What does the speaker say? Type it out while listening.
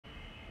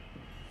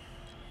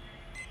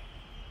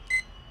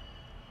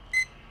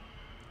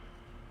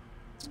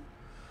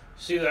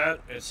See that?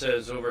 It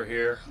says over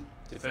here,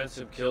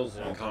 defensive kills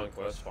in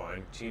conquest,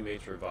 fine.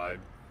 Teammates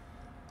revived.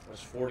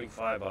 That's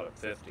 45 out of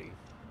 50.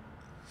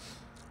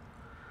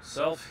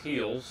 Self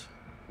heals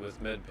with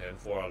medpen,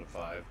 4 out of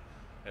 5.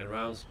 And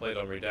rounds played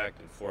on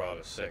redacted, 4 out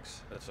of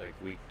 6. That's like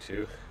week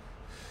 2.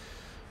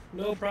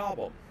 No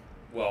problem.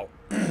 Well,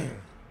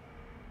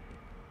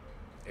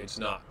 it's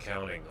not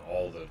counting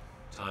all the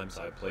times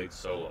I played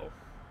solo.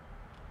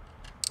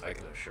 I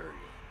can assure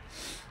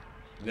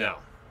you. Now,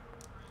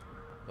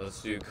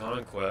 let's do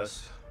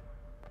conquest,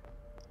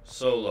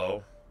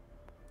 solo.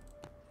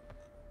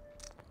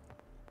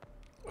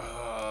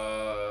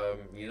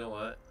 You know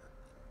what?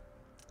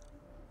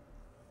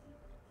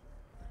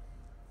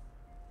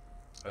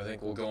 I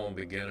think we'll go on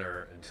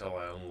beginner until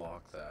I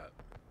unlock that.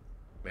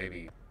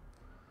 Maybe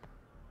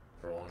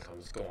for a long time.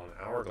 Let's go on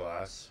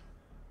hourglass,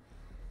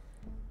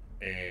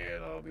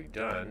 and I'll be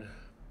done.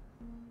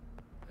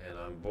 And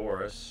I'm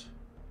Boris.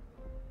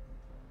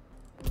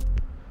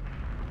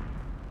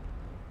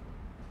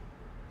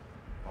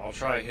 I'll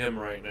try him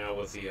right now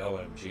with the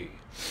LMG.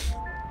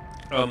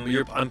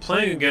 I'm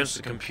playing against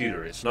a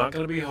computer. It's not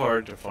going to be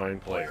hard to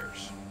find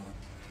players.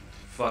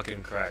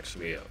 Fucking cracks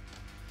me up.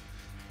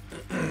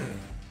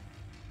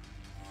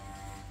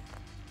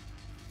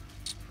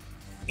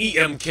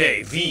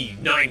 EMK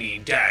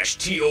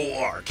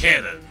V90-TOR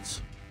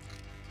cannons.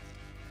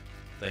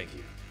 Thank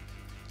you.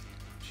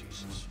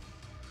 Jesus.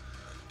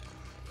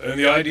 And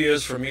the idea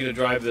is for me to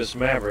drive this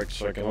Maverick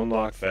so I can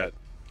unlock that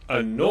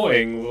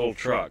annoying little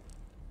truck.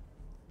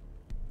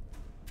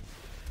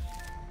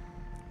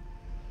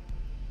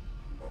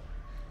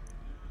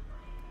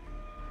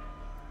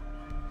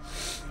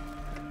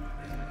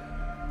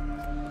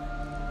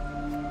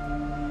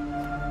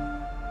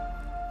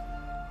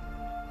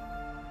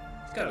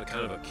 He's got a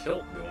kind of a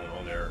kilt going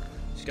on there.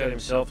 He's got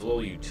himself a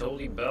little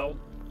utility belt.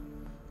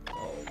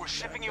 Oh, we're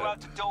shipping you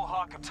out to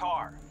Doha,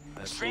 Qatar.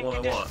 That's Extreme the one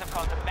I conditions want. have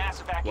caused a mass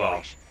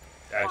evacuation.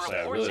 Well, actually, I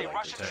reports really say like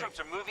Russian the tank. troops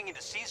are moving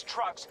into seized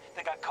trucks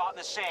that got caught in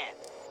the sand.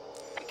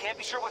 We can't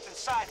be sure what's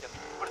inside them,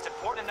 but it's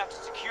important enough to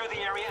secure the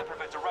area and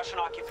prevent a Russian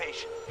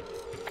occupation.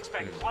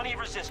 Expect plenty of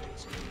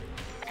resistance.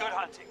 Good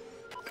hunting.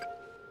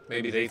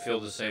 Maybe they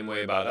feel the same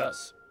way about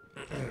us.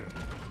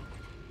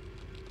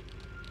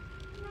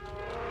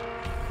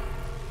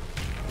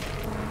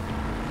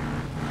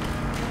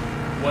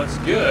 What's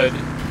good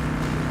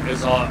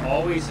is I'll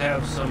always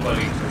have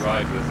somebody to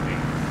ride with me.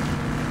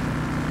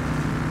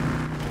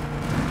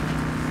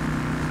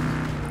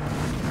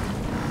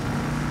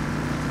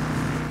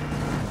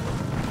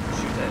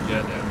 Shoot that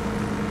jet down.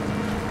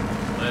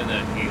 Land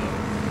that helo.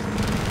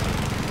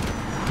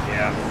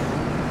 Yeah.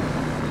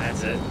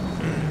 That's it.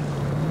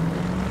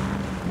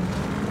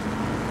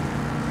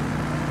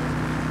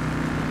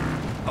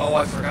 Oh,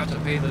 I forgot to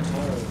pay the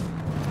toll.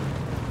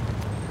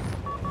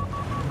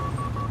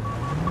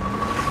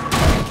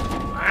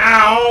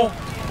 Ow!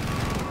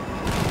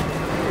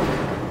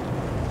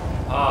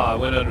 Ah, I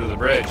went under the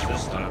bridge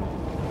this time.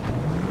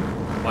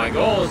 My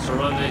goal is to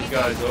run these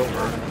guys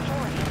over.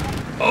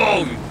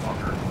 Oh, you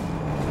fucker.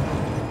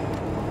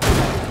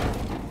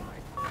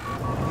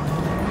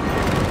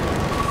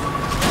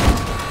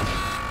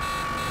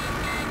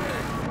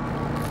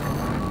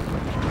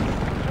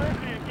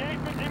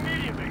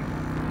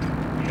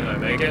 Can I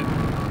make it?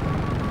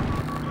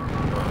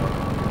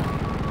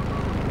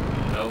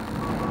 Nope.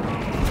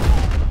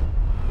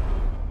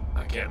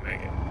 I can't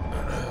make it.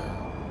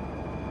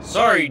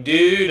 Sorry,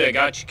 dude, I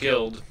got you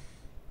killed.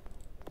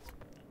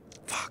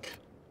 Fuck.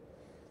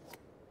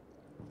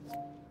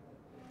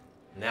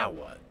 Now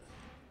what?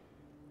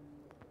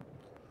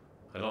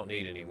 I don't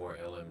need any more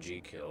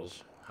LMG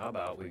kills. How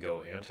about we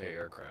go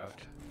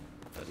anti-aircraft?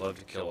 I'd love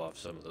to kill off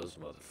some of those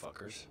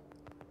motherfuckers.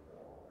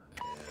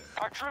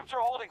 Our troops are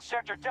holding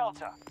Sector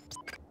Delta.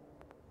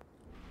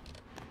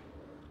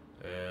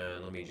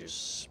 And let me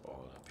just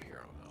spawn up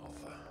here on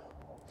Alpha.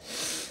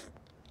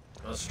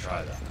 Let's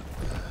try that.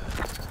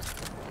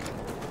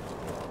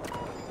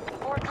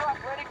 Board drop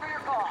ready for your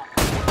call.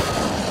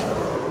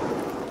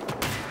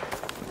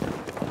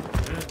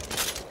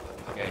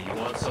 Yeah, you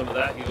want some of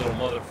that, you little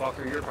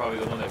motherfucker? You're probably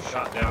the one that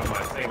shot down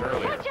my thing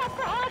earlier.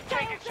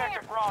 Taking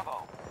Sector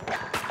Bravo.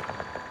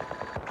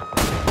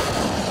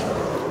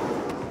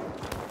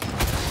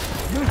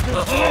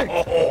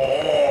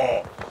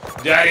 Oh,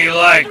 Daddy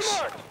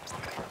likes.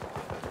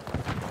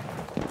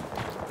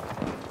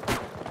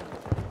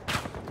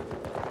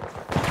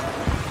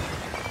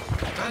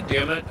 God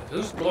damn it!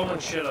 Who's blowing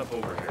shit up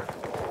over here?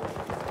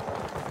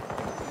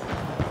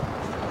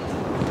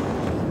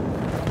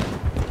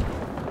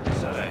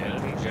 Is that an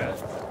enemy jet?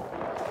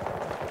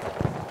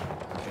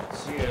 Can't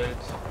see it.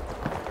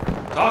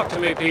 Talk to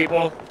me,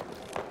 people.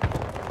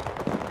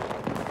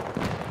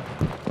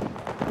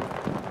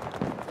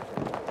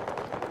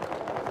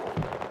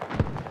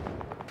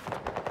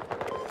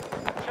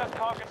 Just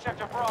conquered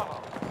Sector Bravo.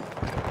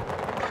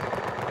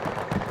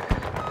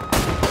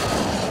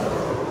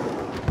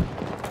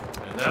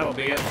 And that'll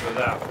be it for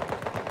that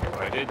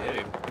one. I did hit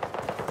him.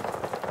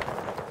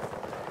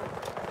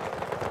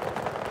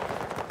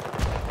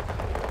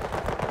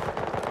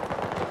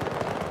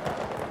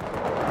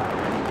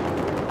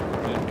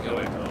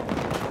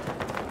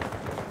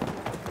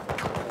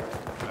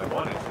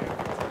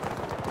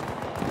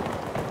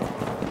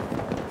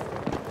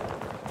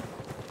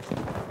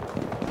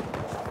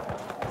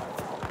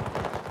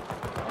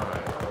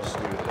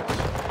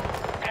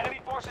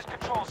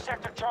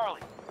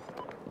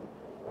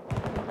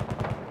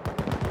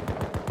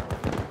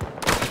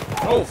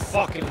 Oh,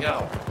 fucking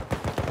hell.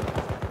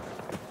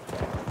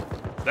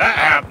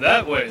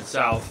 That went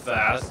south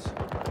fast.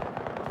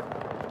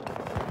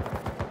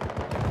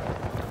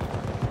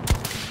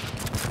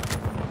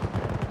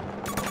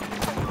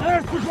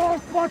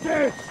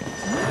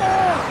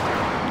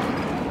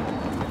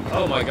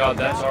 Oh my god,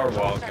 that's our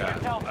wildcat.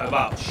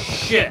 About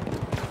shit. We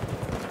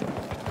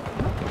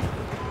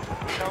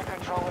don't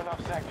control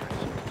enough sectors.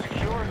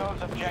 Secure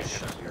those objectives.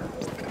 Shut your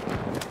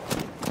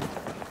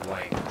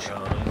Wang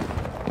Chun.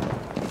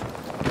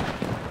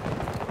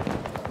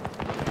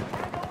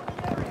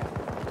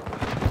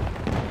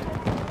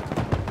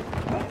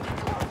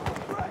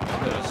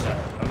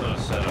 I'm gonna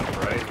set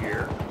up right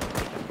here.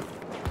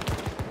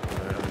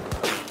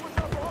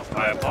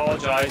 I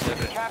apologize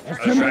if it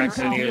attracts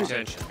any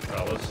attention,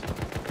 fellas.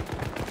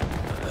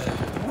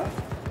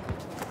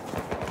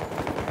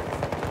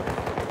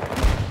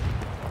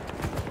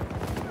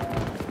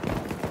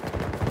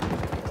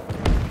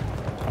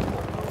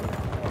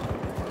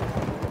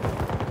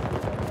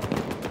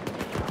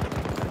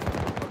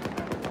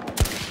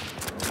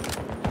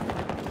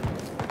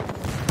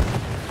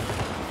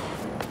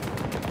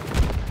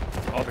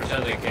 I'll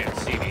pretend they can't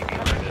see me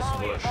behind this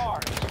bush.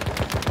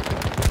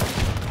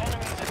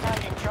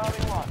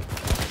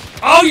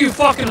 Oh, you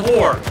fucking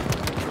whore!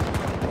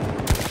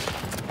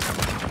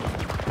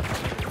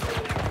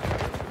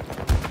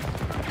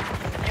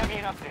 Give me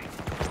an update.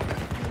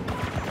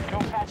 No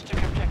patch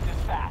took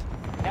objectives fast.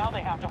 Now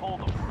they have to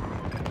hold them.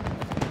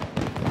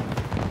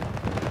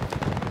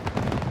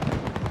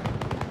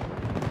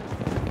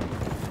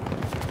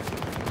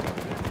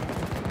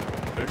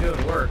 They're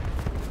doing work.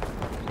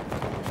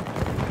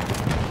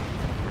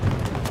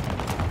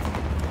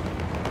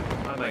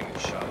 I might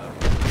get shot up.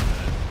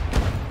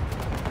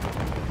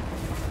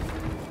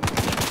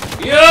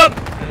 Yep!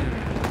 Do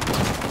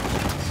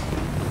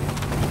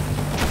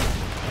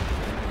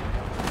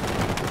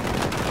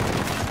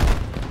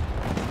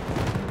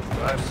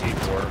I have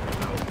C4?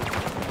 No.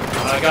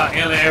 I got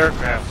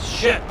anti-aircraft.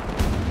 Shit!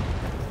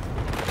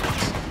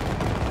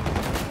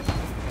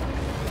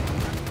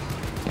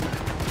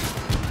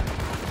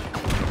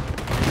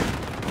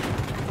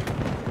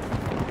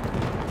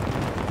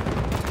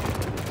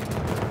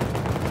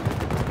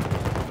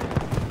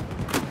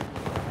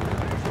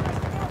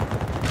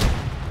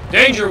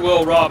 Danger,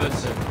 Will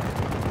Robinson.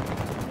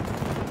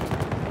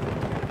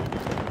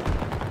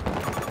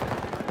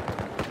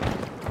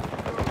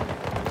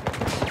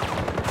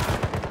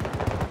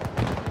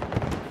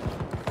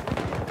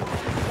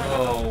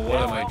 Oh,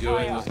 what am I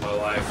doing with my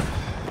life?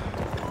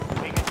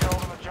 We control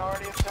the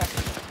majority of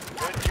sectors.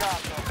 Good job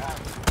so far.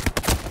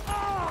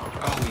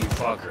 Oh, you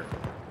fucker.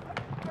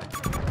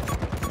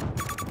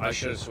 I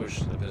should have switched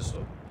to the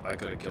pistol. I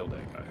could have killed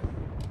that guy.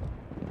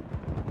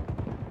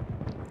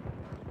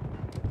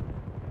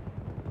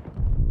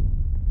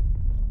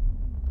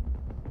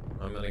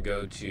 I'm gonna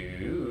go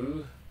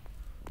to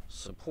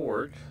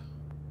support,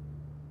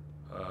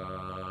 and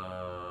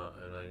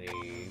I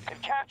need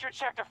They've captured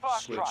Sector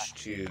Foxtrot. switch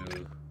to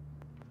and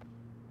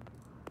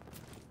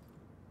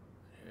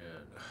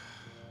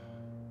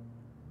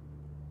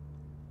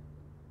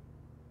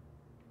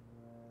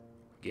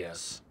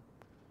yes,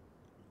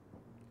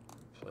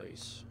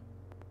 place.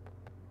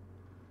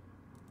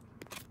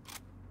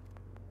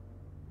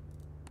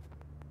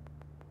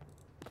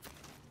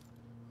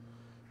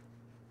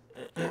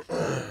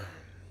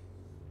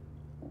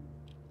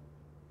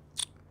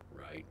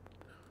 Right.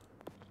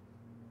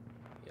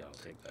 Yeah, I'll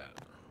take that.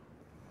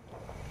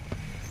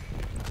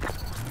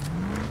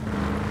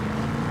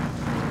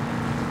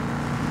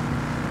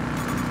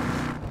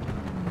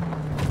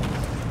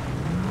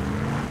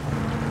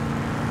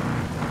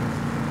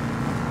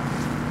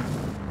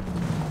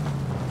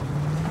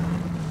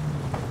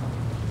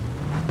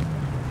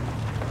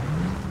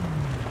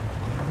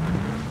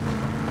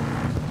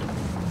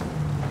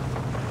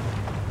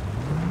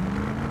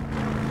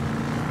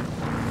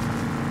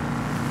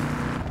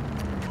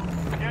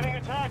 Getting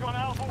attack on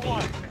Alpha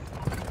 1.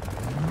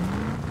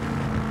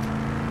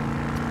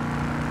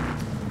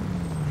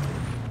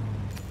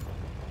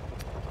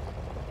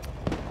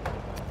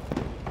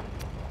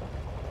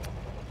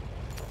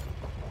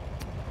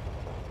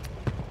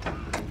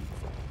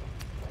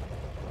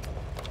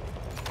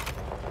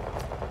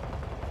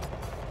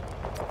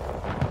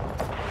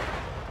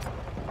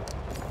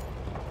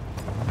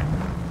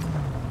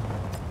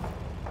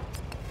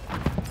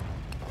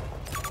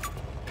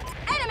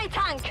 Enemy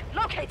tank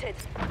located.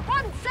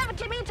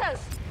 170 meters.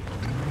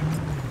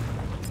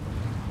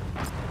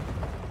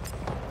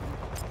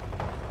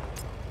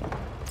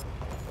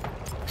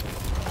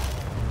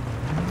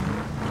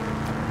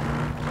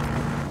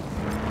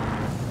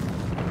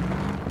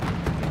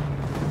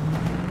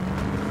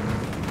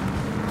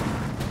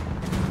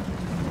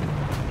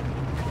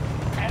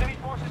 Enemy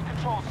forces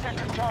control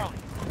Sector Charlie.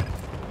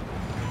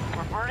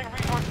 We're burning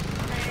resources to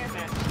stay in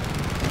this.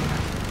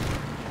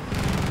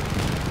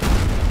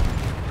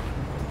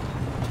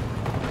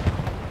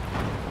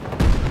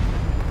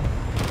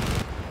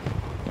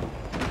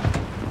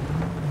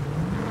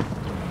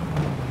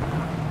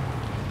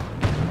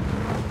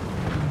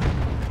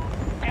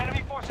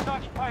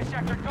 by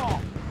Sector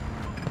Golf.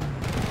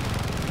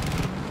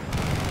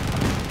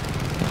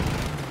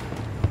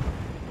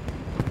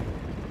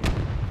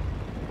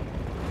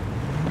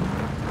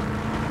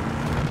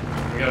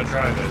 We gotta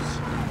try this.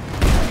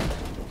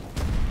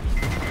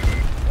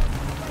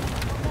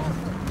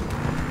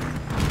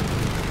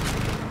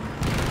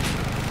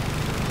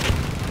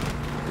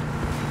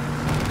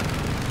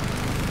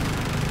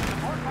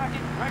 Support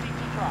package ready to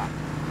drop.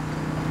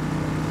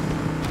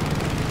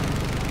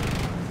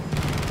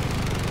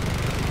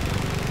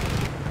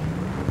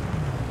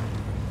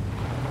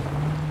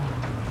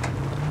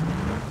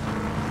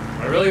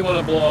 I really want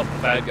to blow up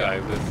the bad guy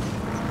with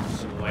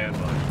some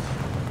landmines.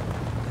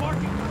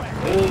 Marking threat.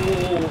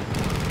 Oh!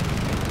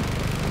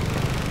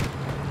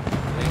 I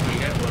think we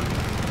get one.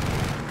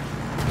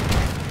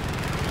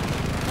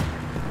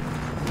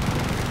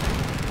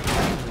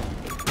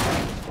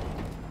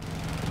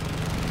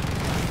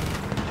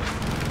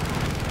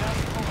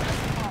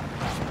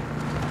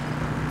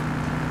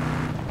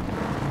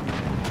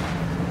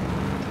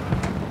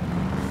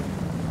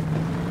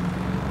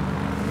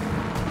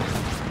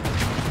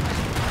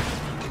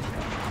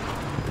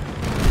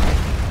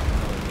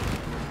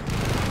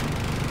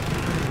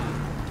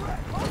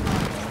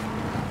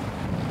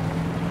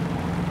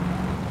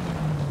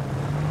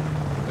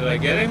 Did I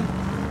get him?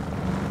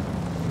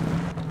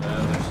 No,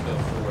 there's still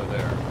 4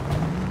 there.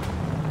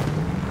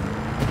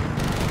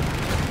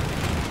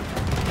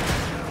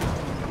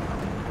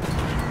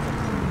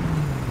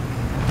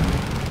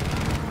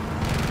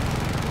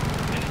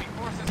 Enemy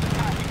forces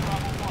attacking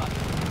Bravo 1.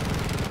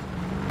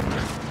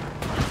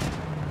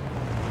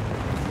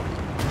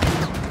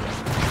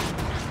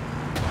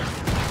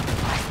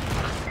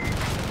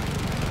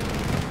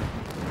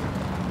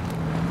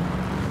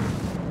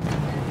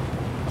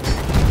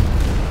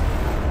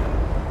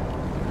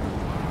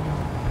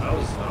 That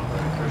was not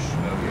very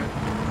Christian of you.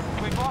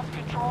 We've lost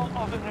control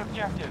of an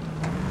objective.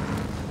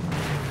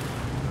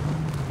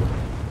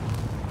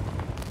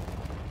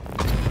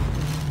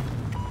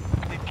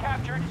 They've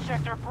captured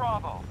Sector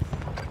Bravo.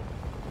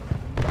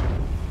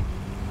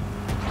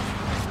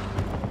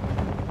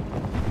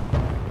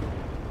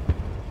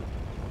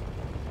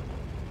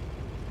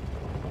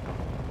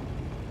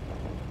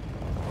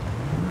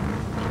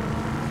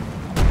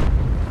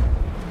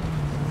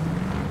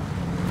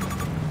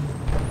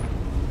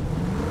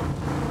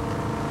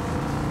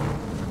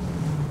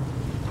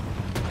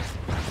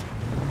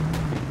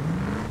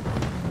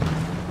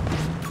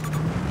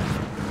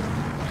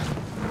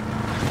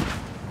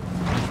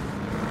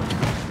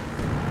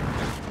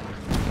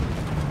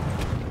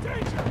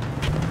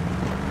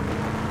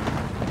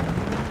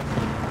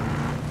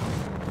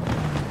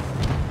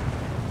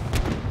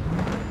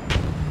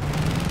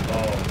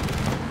 Oh,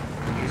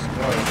 he's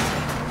close.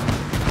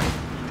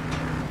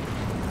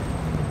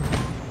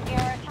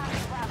 You're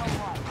attacking Bravo 1.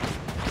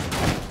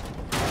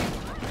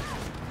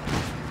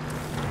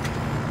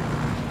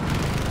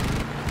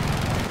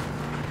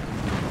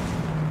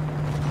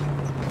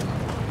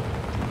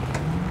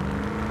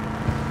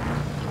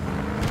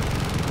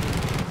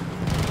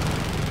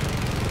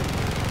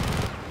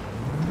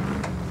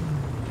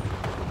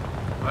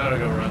 I gotta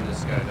go run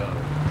this guy down.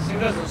 This thing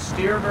doesn't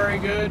steer very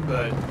good,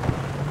 but it'll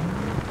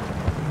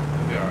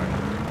be alright.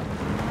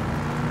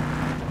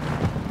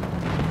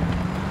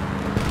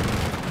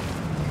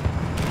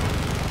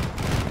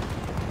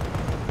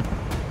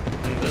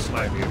 This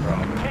might be a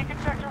problem. Taking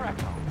Sector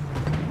Echo.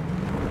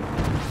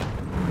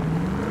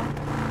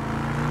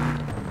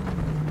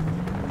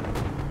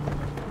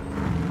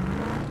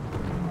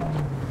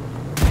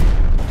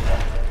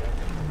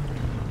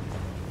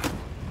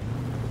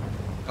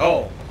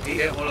 Oh, he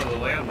hit one of the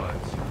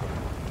landmines.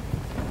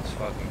 That's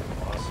fucking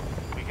awesome.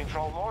 We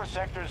control more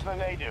sectors than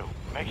they do.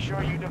 Make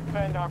sure you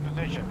defend our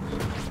positions.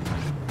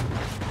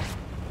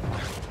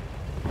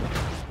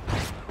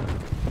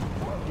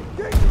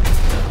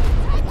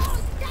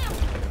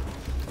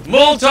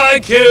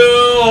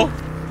 Multi-kill!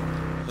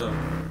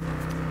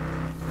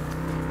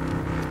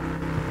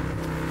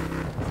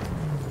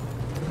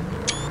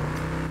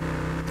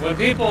 When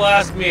people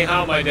ask me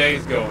how my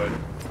day's going,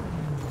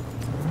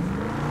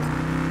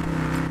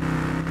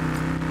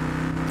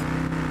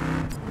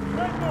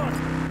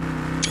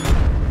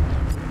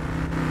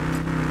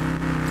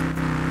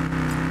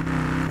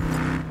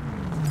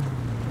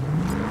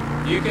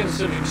 you can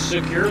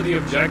secure the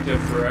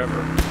objective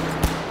forever.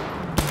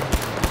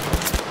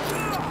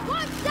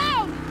 One's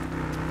down!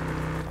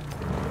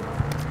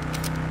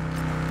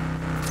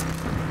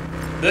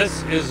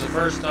 This is the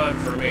first time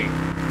for me.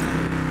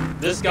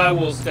 This guy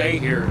will stay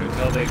here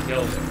until they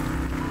kill him.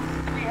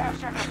 We have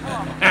Sector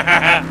Bravo.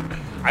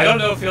 I don't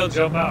know if he'll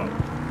jump out.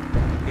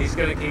 He's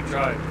gonna keep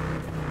trying.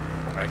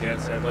 I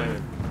can't say I blame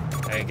him.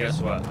 Hey, guess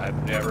what?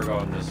 I've never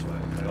gone this way.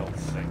 I don't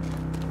think.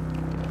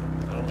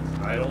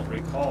 I don't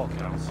recall,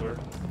 counselor.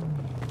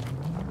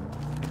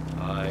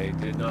 I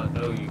did not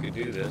know you could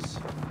do this.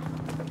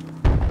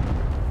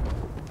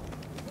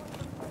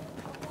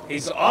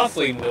 He's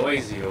awfully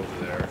noisy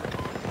over there.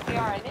 We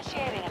are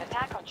initiating an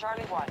attack on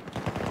Charlie 1.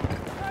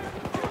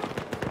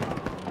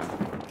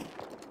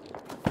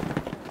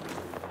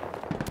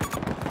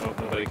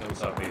 somebody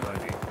comes up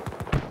behind me.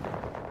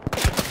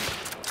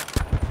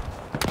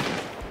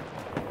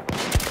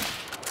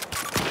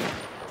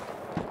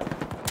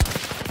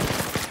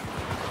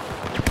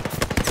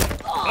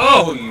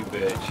 Oh, you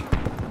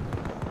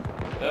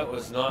bitch! That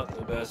was not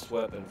the best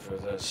weapon for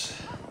this.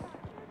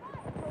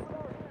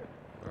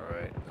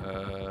 Alright,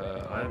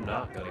 I'm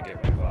not gonna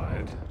get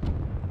revived.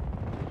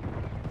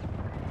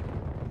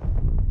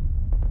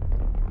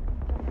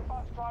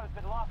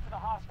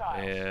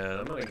 And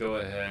I'm gonna go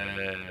ahead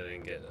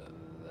and get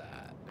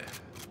that.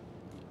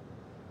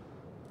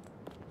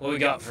 What we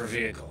got for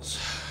vehicles?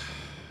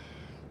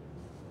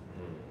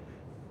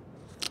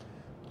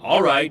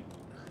 Alright.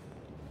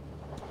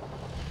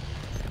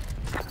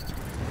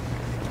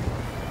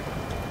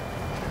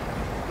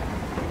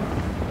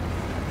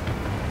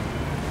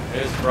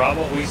 Is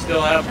Bravo? We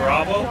still have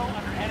Bravo?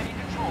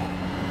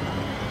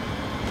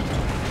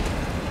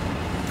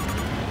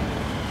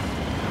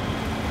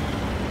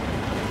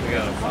 We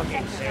got a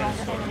fucking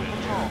sandstorm in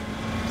here.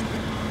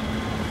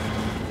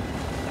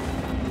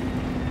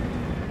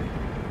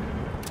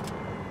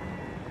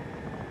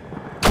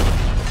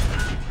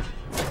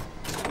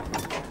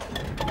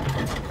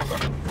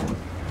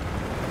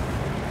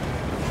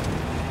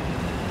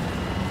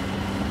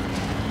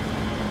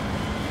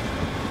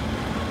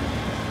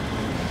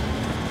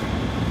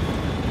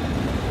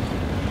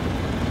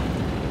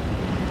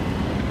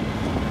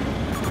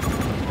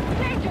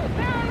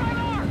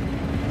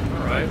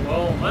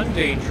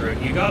 Danger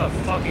it. You got a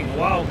fucking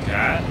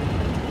wildcat.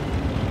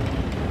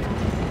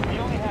 We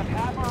only have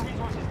half our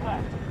resources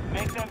left.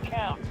 Make them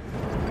count.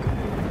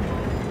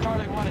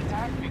 Charlie 1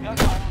 attack. We got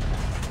violence.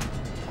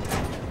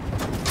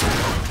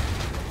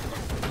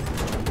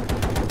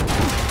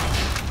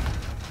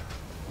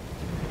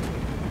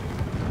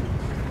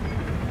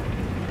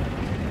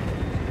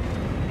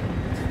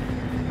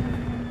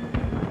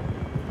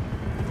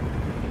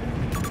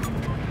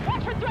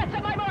 Watch for threats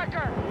at my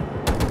marker!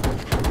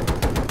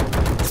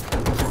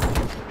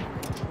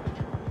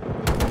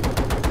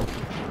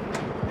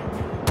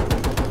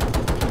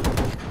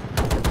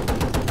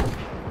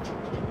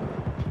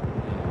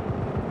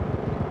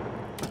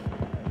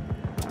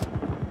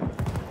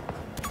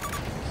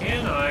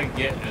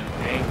 Get an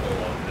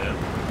angle on them.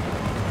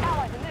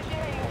 Allies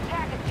initiating an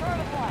attack at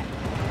Charlie 1.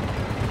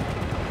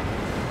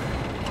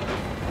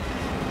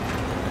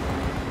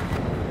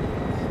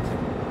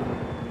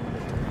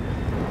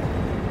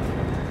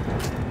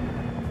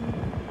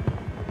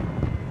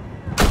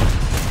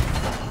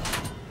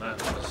 That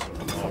was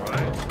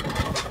alright.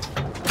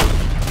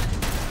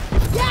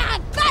 Yeah,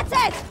 that's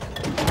it!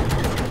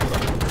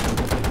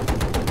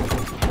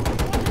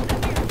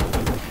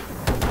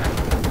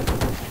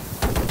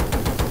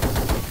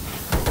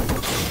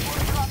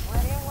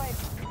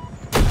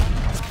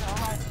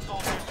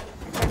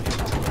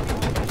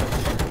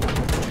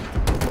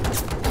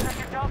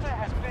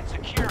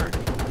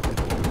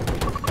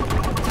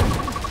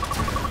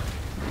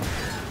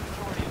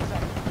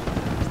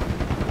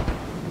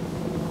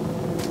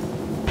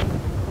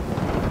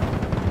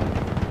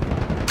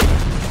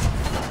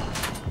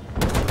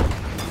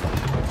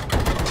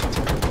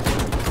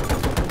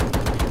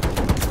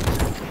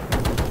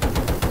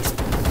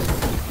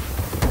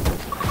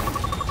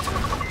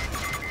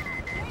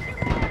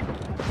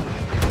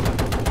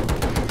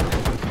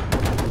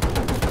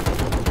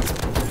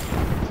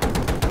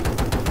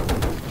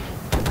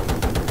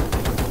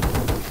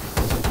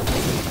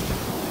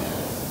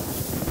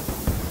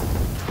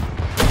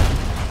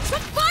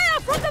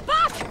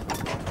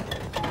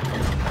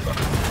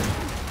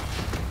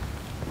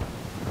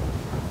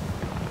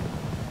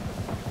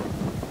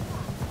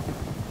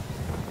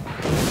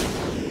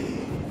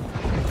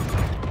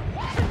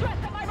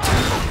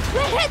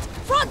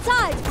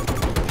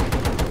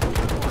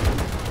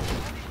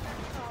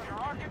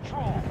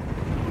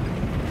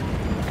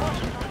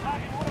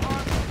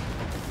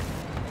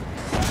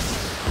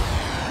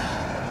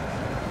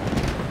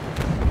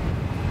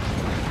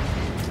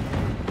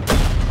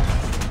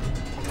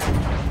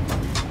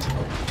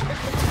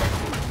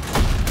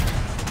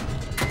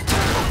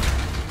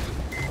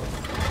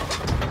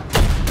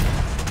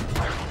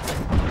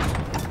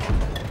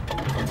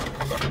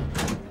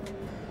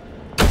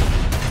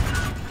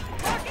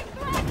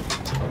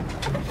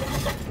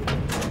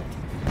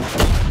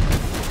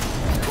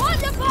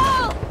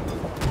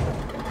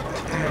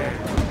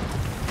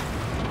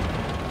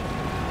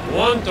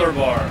 One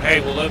Thurbar.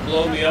 Hey, will it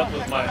blow me up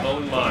with my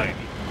own mind?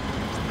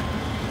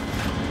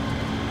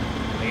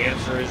 The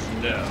answer is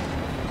no.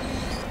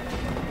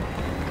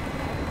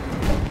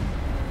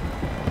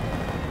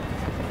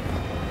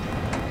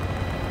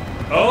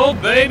 Oh,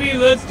 baby,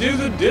 let's do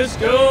the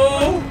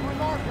disco!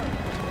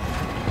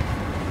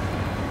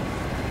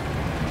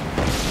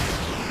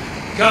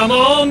 Come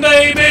on,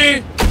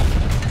 baby!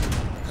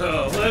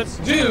 Oh, let's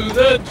do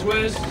the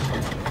twist!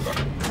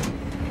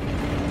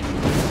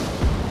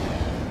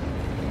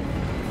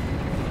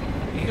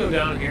 Did he go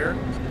down here?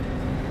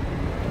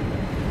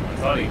 I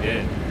thought he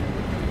did.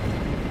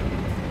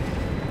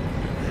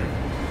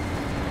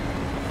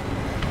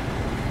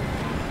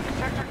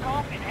 Sector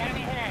comp in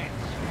enemy hands.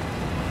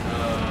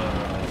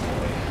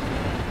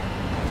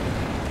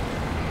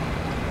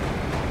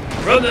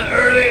 From the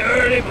early,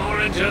 early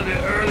morning to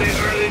the early,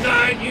 early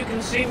night, you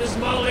can see Miss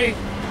Molly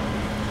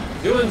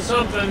doing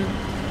something.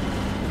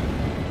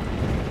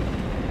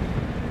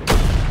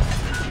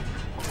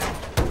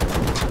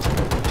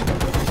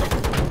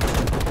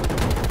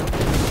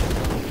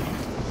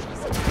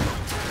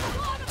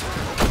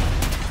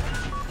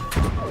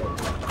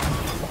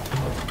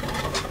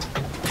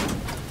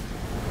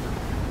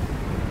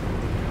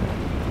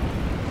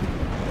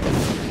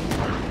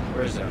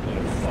 Where's that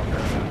little fucker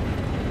at?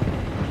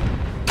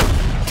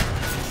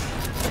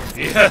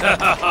 Yeah!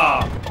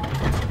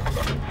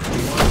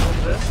 You want some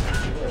of this?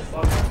 You little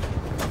fucker.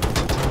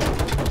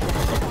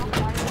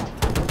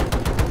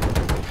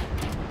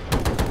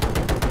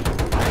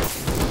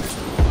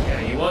 Yeah,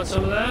 you want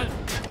some of that?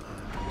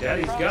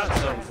 Daddy's got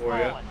some for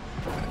you.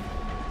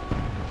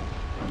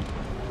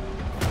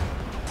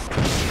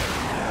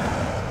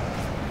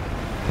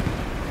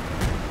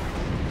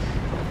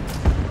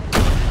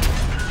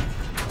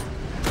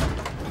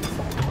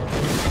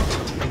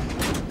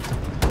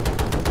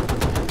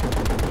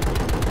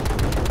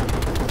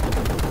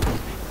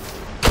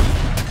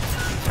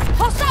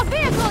 Hostile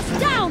vehicles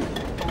down!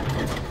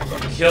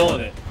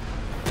 Killing it.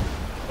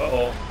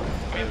 Uh-oh.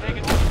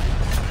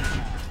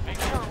 Make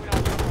sure we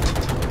don't.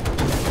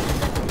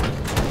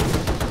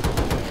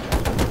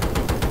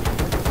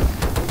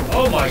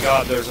 Oh my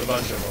god, there's a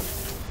bunch of them.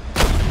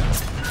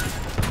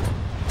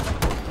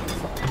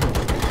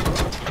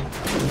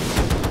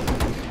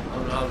 I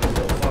don't know how these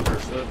little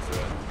fuckers live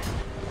through it.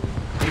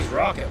 These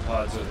rocket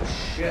pods are the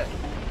shit.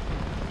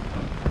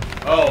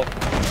 Oh,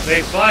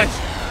 they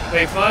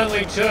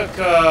finally took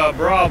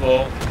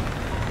Bravo.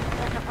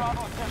 Sector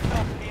Bravo is just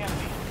up to the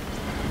enemy.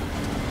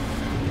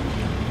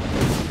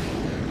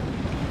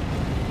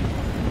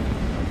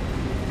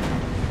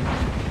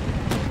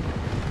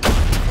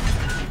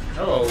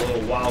 Hello,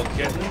 little wild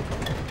kitten.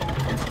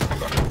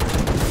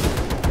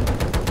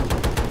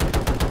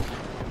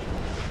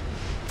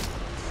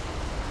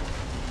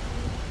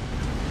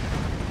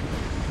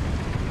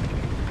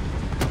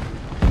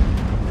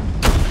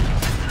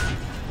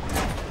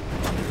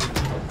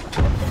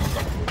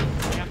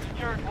 We have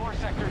secured more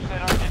sectors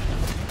that are in.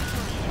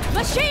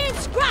 Machine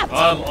scrapped!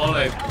 I'm on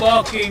a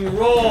fucking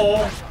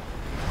roll.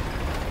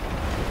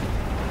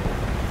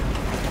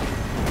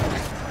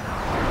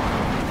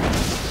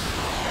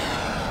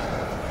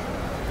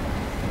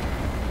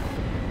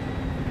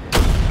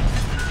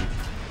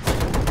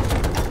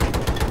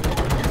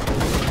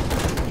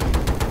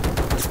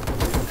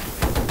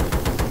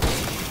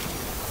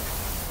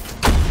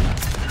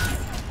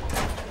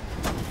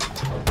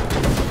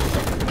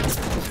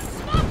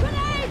 Smoke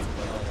grenade!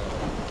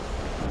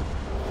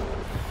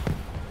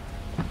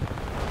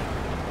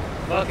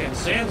 Fucking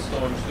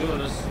sandstorm's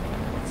doing us a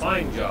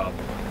fine job.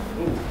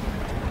 Ooh.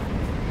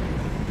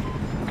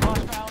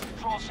 Hostile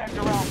control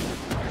sector out.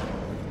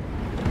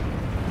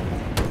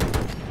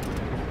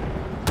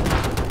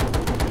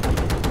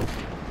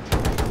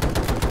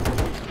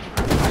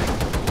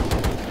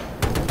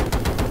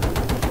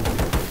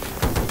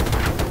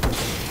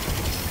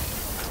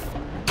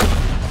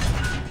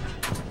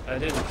 I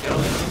didn't kill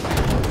him.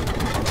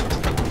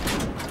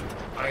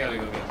 I gotta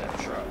go get that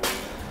truck.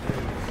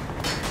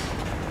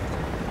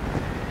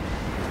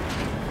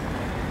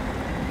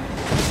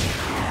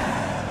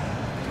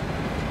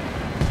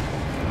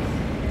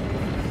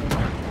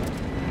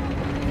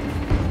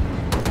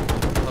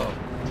 Oh,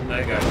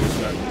 that guy just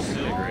got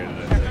disintegrated, I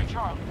Sector think.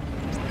 Charlie.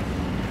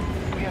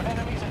 We have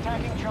enemies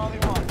attacking Charlie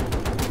 1.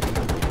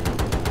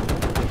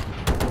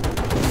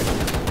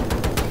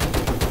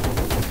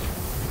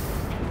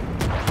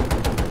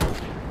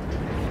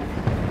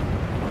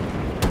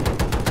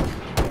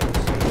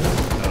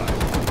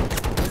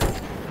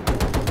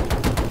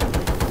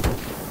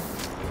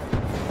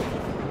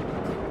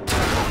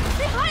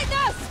 Behind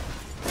us!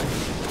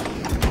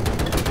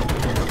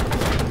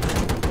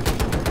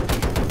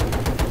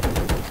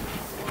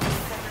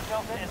 Sector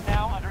Delta is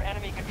now under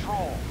enemy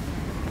control.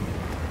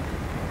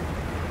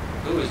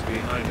 Who is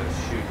behind us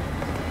shooting?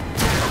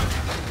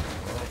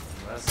 Oh,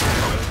 that's not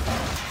good.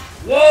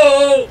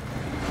 Whoa!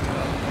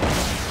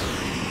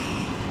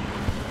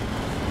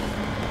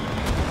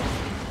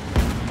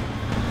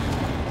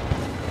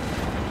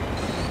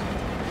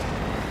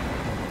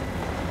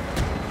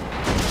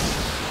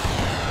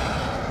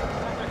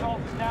 Sector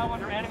Delta is now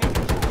under enemy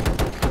control.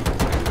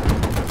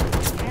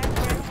 Can't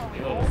win when we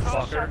You hold little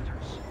those fucker.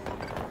 sectors.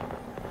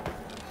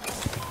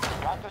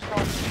 Got the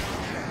start.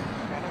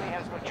 Enemy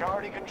has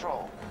majority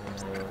control.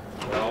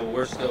 Well,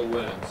 we're still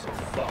winning, so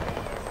fuck.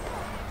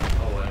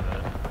 Oh, wait a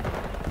minute.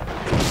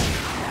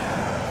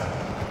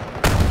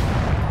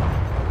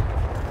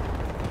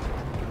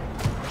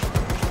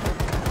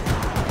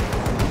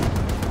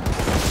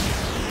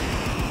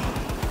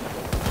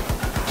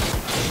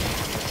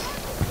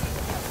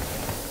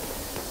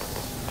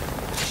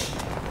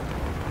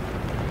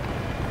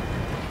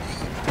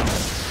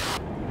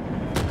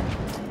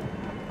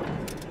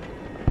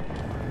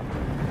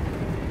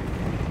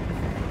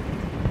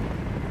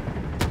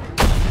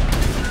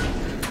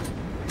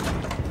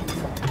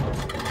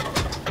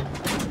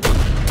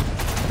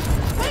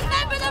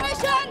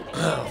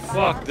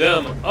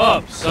 them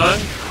up, son.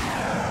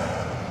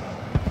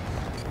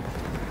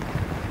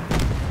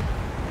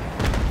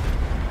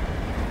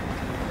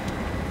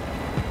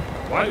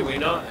 Why do we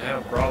not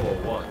have Bravo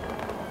 1?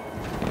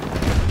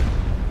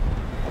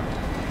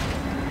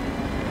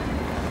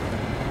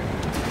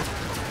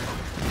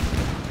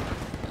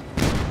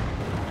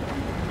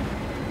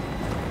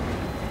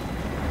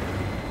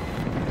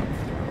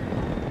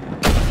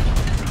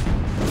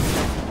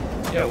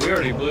 Yeah, we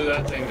already blew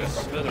that thing to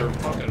smither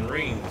fucking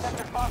rings.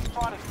 Sector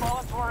Foxtrot has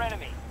fallen to our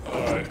enemy.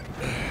 Alright.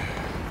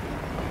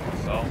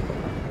 So,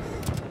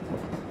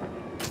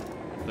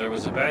 there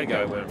was a bad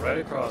guy went right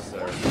across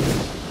there.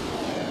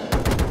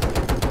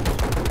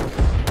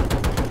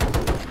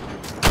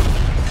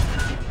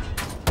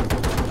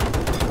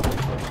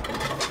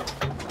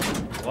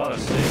 A lot of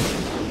saves.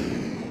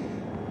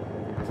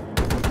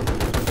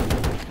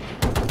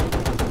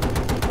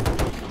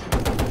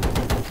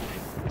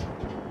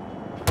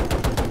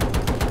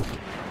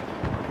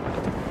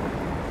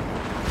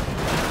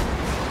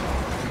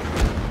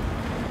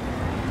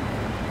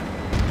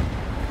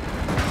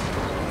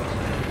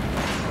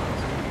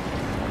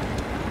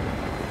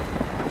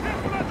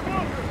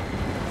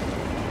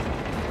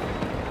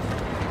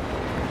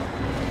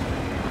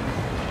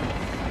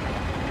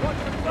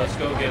 Let's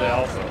go get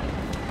Alpha.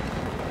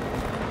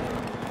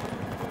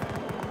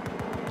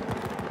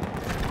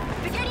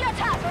 Begin your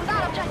attack on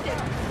that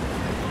objective.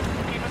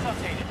 Keep us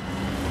updated.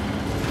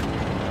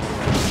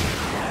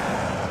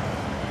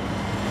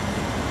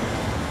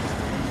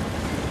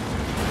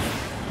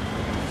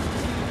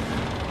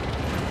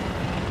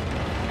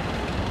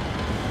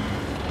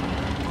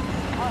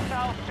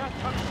 Hostiles just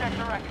took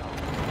Sector Echo.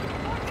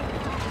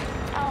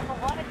 Alpha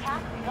 1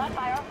 attack begun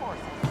by our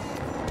forces.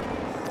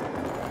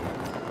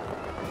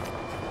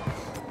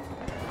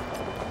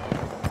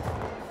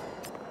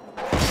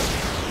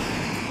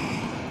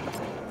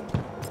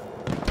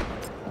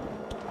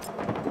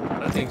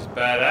 That thing's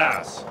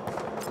badass.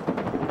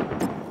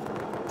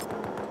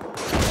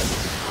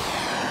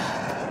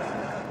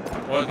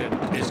 Look,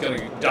 it's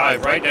gonna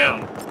dive right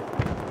down.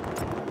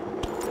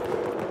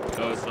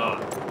 No, it's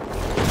not.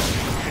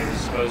 It was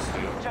supposed to.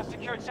 Just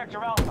secured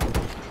Sector Alpha.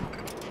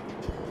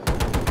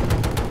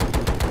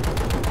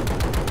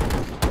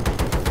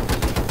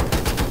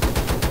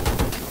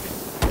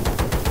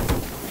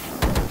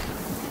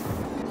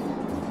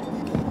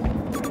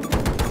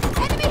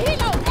 Enemy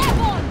helo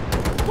airborne!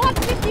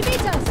 150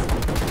 meters!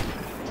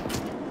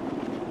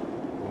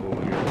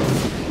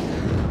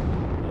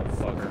 Oh,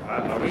 fucker.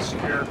 Are we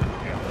secure?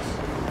 Yeah,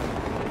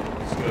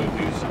 let's go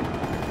do something.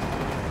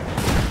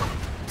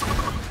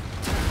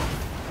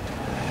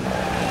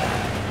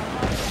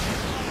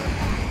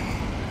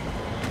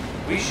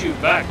 We shoot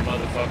back,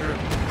 motherfucker.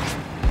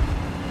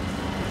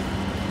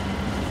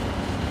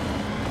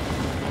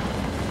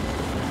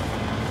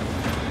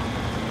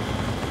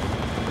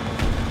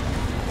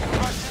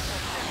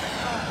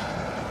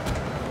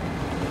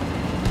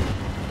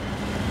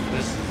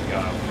 This is the guy I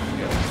want to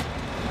kill.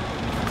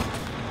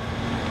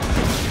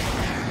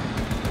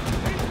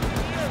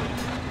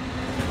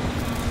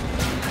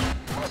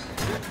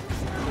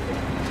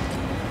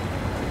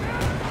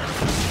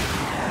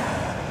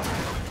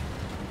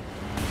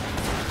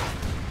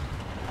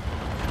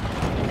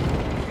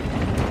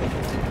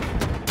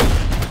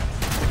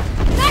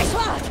 Nice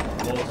one!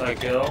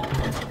 Multi-kill.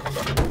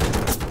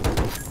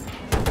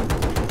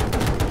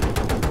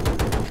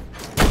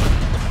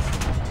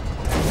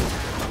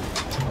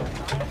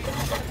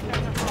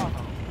 Sector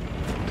Bravo.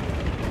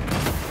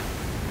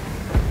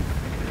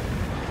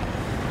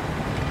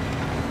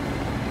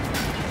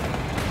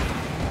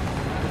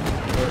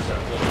 Where's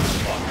that little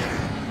fucker?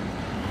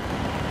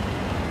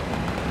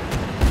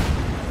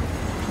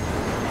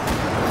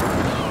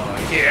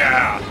 Oh,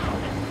 yeah!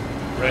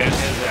 Ran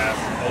his ass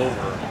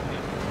over.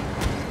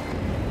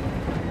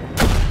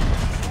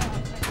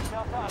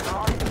 Delta under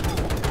our control.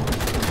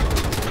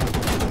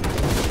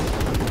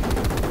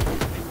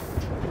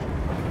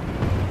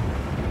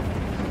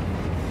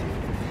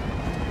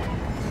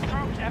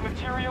 Troops and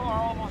material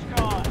are almost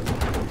gone.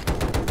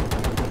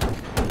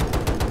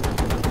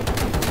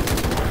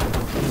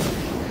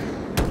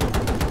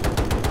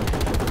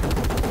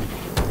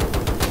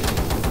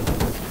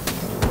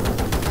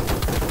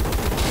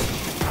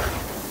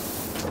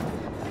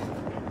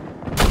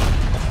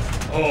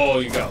 Oh,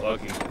 you got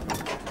lucky.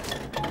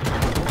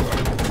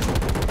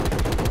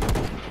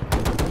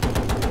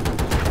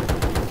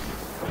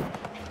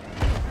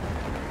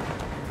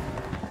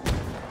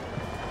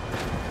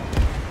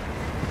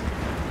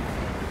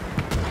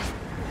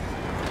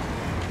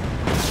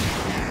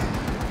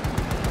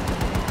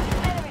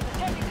 Enemies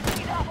attempting to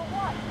seize Alpha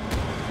 1.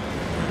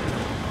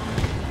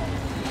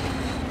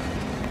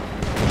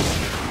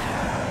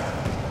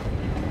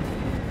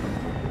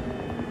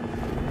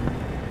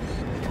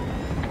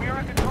 We are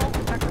in control of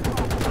Sector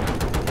Bravo.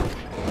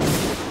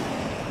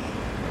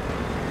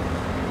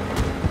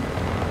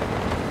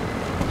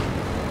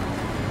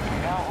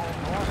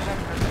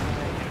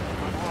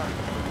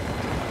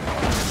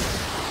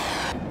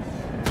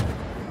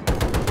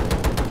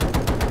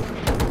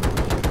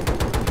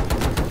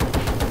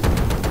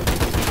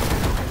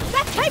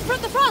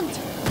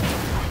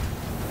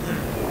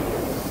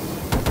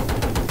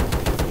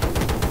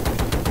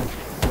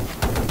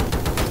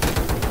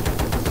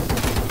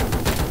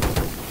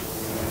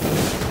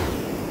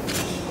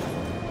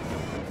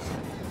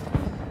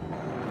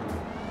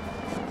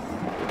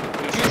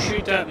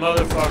 that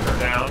motherfucker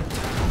down.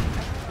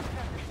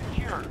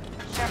 Secure.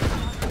 Sector.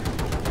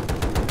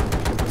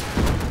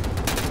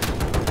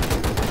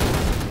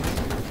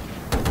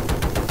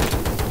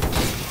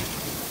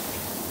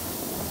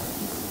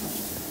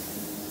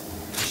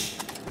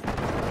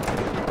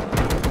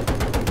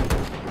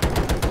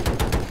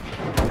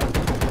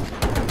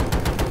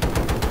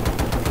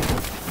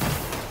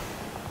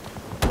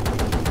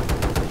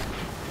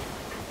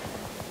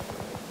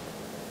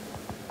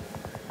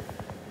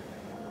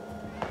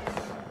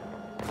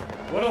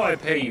 What do I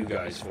pay you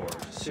guys for?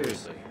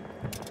 Seriously.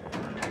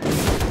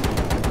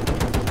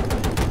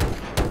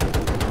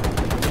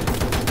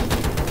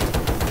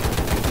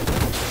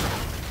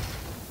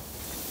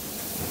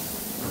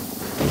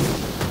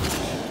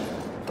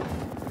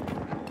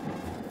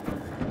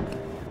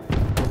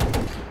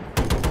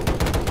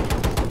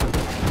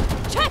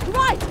 Check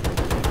right!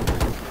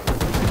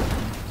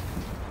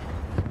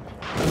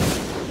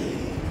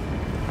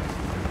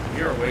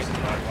 You're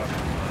wasting my fucking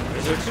time.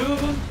 Is there two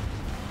of them?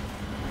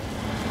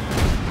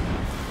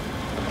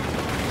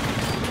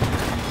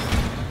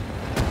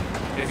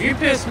 If you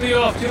piss me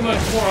off too much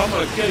more, I'm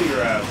gonna kill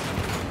your ass.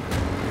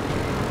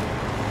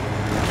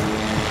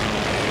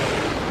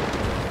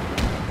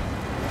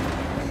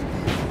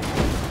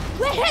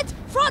 We're hit!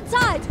 Front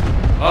side!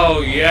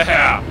 Oh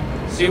yeah!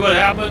 See what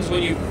happens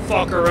when you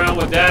fuck around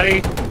with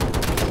daddy?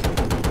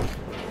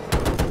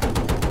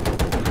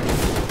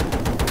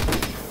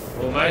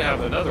 We might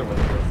have another one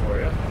here for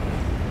you.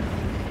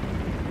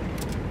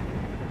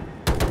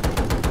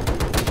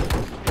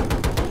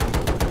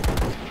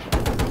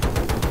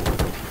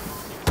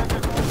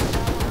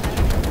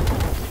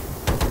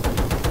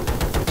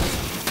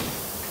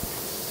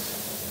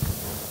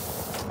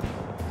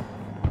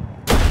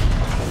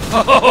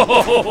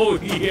 Oh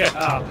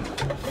yeah!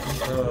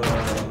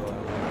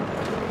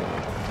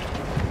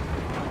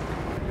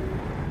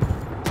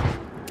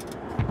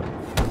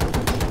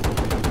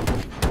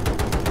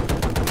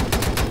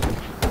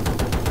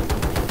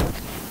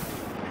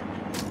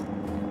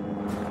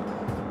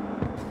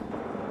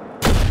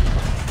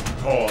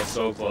 Oh,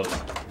 so close.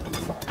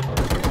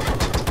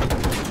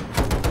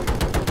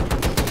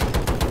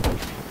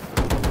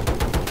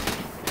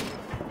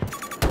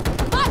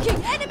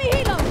 Marking enemy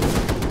helo!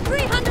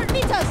 300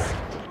 meters!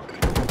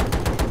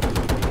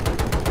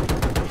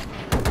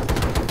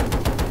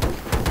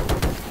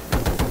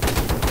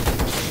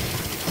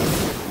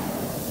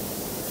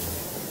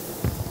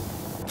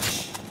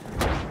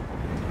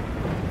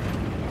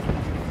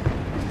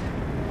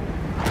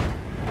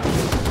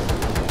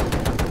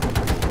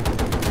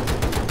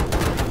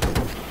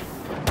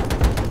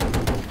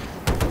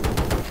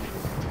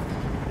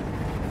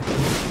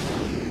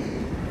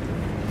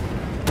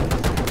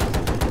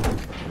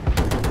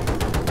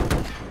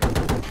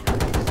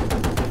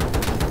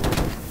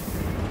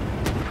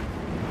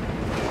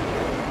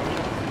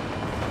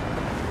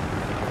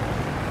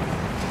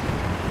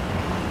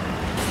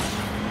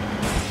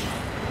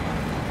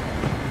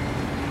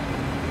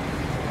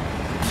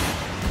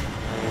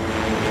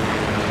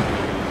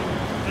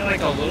 Like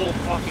a little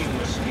fucking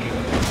mosquito.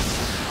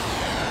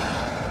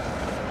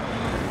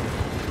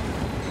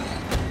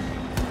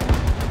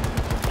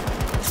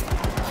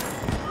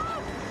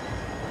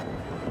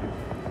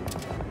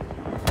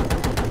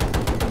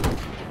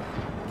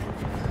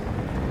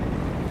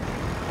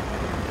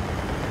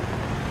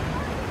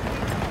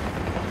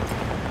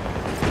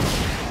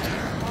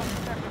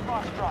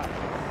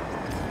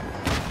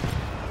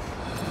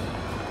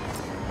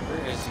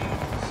 Where is he? Is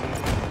he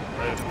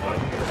right above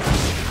here?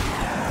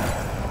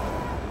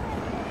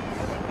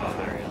 Oh,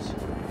 there he is.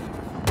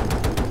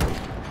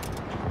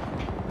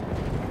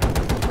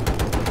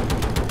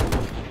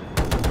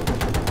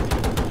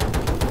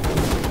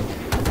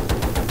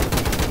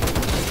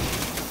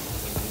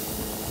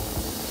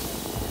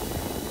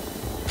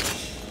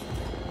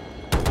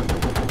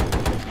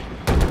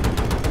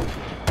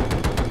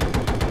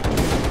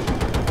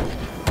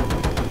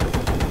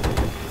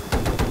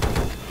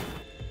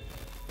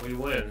 We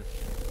win.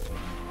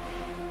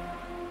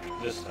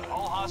 This time.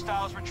 All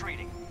hostiles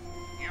retreating.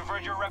 You've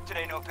earned your rep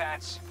today,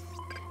 Notepads.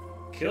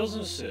 Kills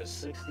and assists,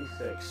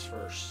 66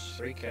 first,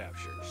 3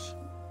 captures.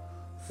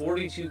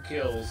 42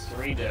 kills,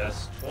 3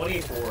 deaths,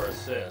 24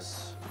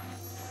 assists,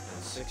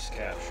 and 6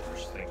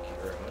 captures. Thank you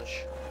very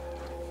much.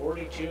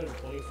 42 and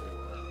 24.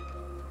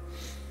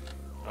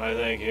 I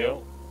thank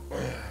you.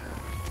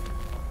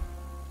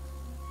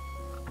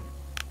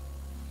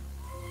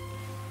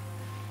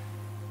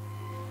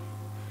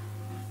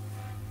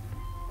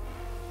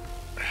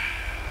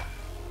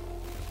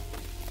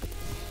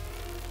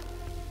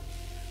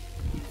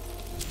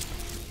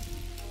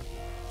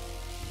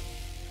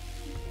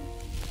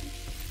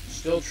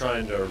 Still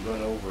trying to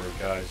run over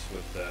guys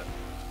with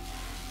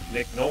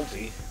Nick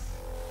Nolte.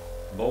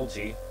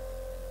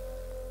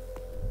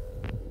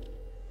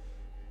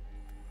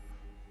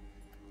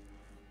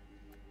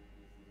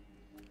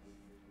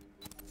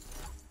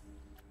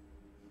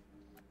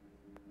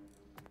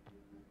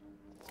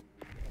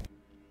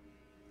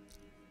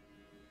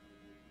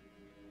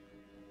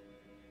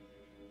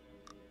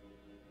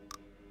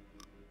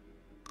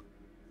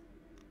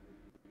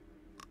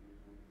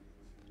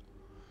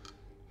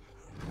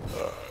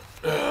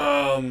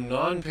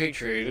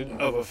 Non-patriated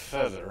of a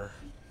feather.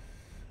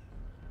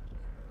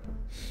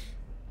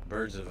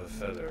 Birds of a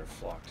feather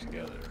flock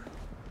together.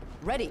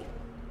 Ready.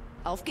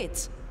 Auf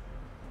geht's.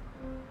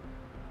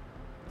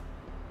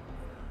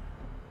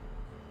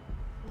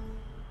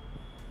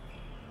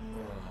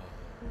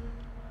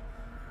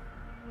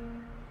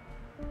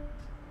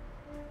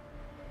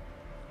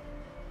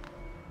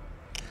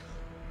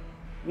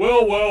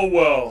 Well, well,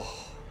 well.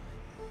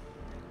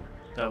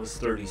 That was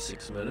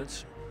 36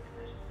 minutes.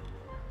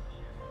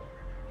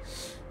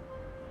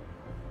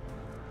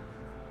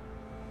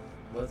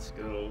 Let's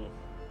go.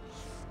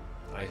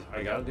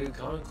 I gotta do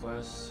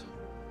Conquest.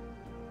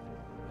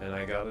 And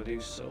I gotta do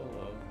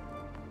Solo.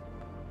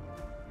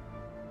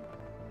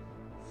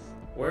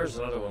 Where's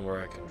another one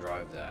where I can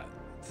drive that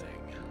thing?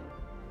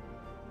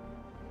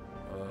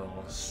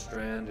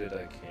 Stranded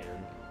I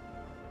can.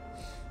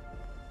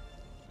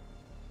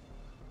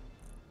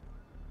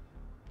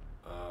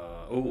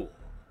 Oh.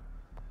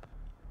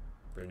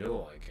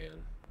 Renewal I can.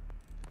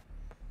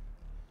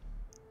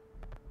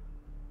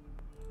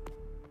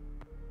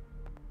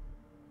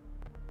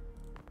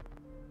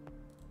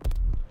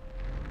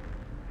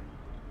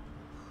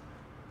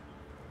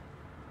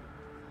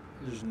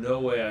 There's no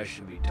way I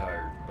should be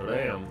tired, but I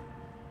am.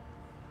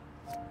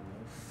 No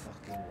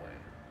fucking way.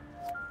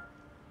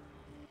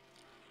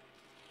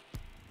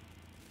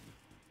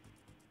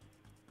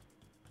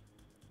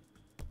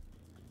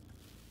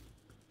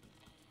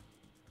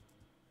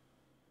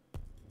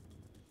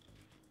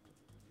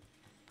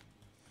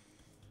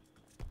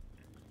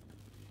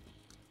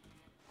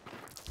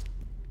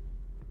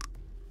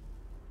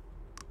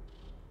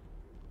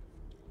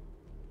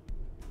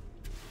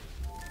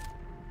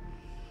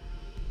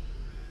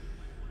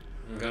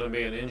 I'm gonna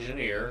be an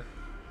engineer,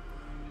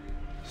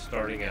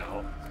 starting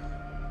out.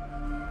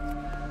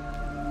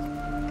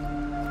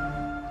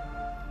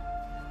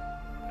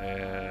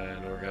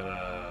 And we're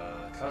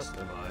gonna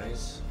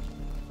customize.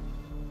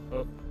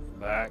 Oh,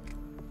 back.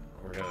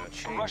 We're gonna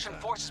change Russian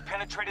that. forces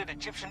penetrated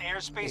Egyptian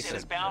airspace and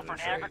is bound for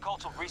an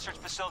agricultural research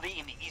facility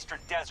in the eastern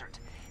desert.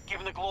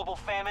 Given the global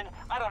famine,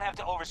 I don't have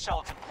to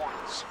oversell its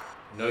importance.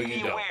 No, you Be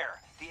don't. aware,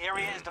 the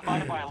area is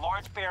divided by a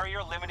large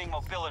barrier limiting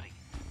mobility.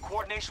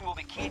 Coordination will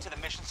be key to the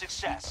mission's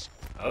success.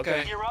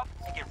 Okay. Gear up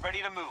and get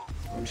ready to move.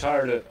 I'm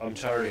tired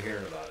of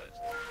hearing about it.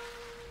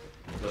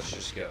 Let's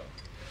just go.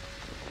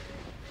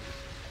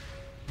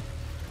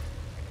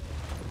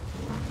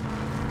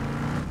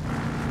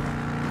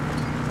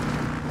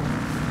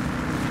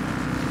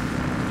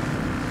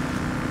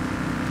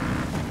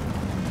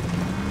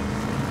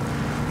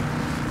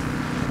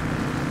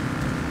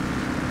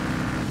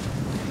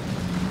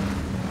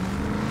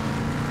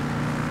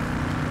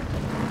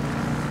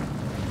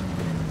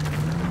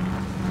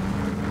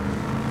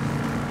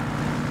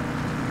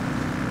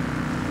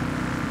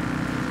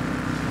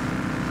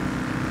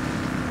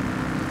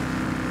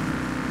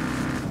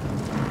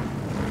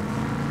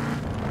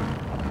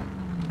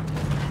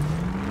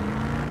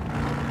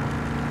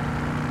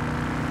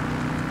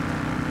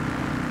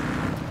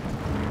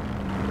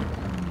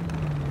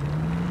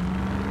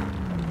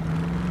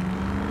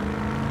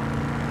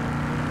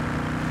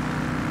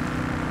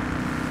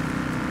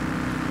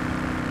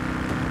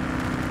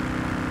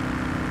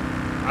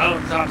 I don't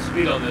know what top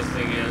speed on this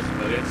thing is,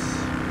 but it's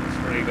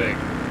pretty big.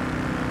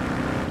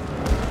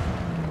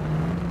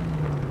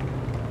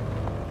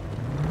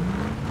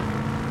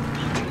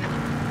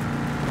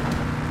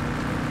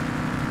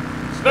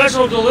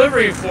 Special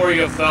delivery for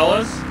you,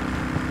 fellas.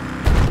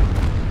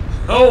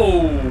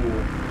 Oh,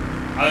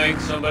 I think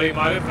somebody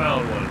might have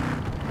found one.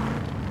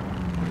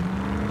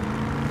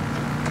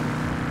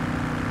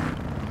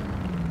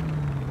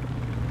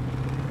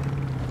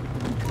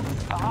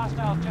 A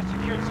hostile just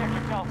secured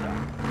Sector Delta.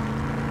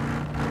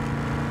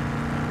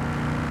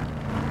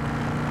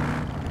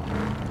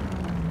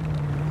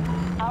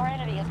 Our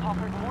enemy has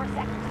conquered more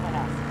sectors than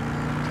us.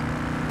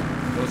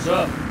 What's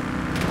up?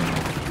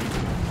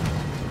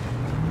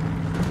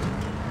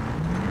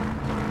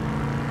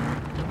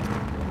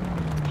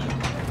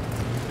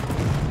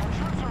 Our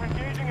troops are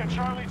engaging at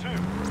Charlie 2.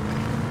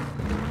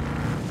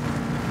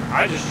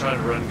 I just try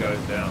to run guys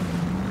down.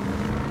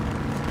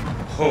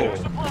 Oh.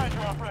 Supply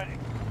drop ready.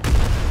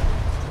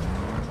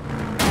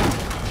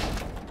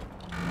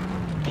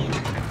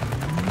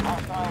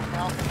 Hostile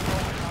ground control.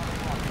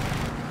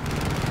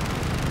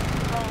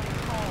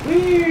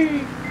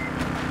 Whee!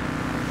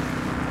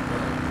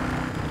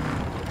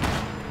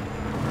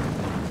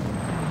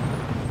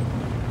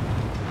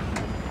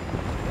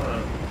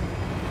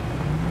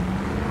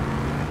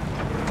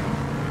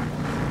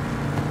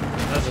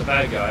 That's a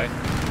bad guy.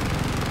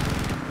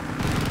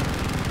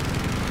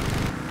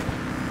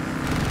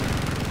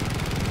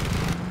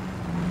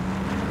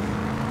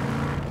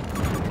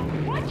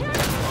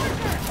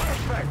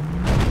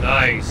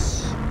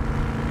 Nice.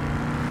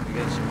 You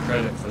get some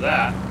credit for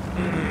that.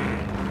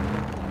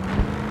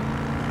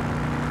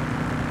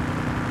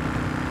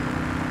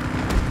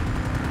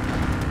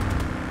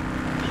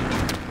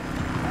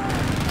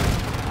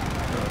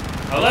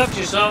 I left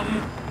you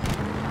something.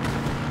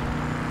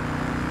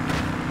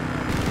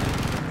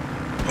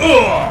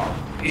 Oh!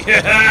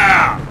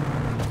 Yeah!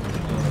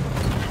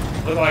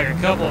 Look like a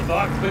couple of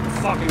big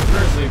fucking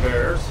grizzly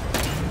bears.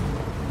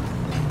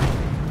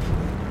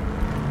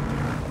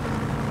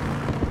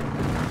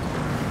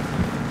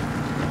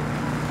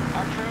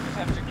 Our troops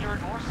have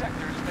secured more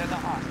sectors than the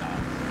hostiles.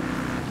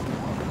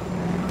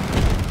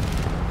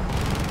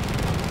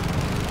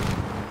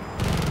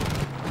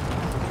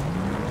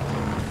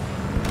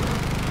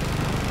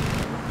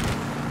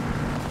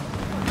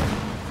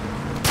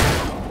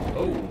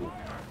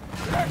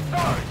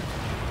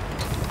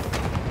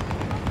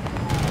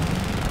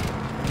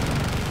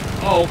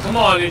 Oh, come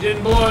on, it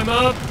didn't blow him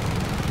up?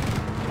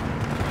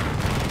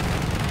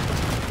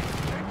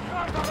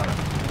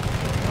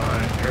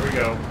 Alright, here we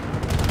go.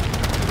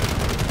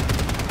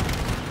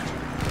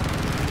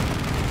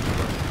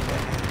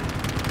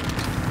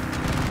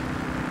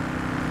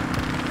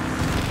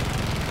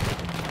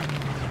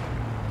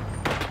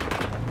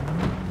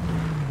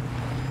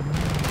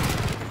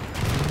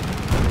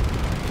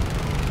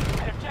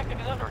 An objective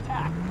is under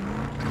attack.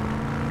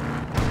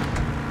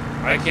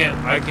 I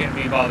can't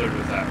be bothered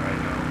with that right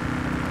now.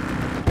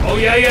 Oh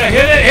yeah,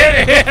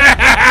 hit it!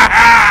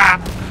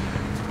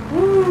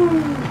 Woo!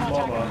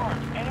 Mama.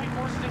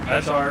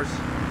 That's ours.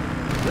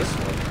 This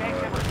one.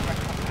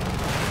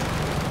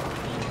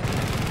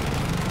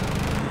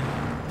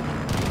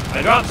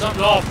 I dropped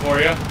something off for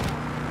you.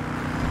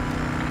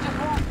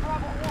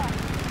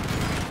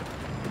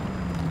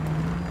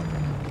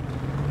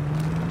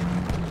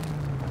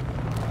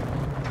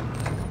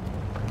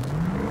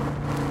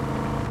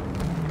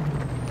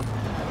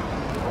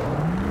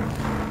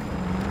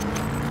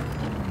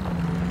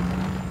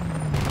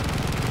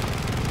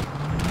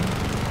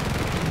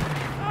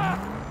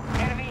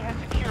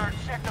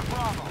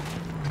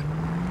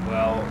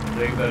 Well,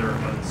 they better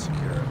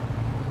unsecure it.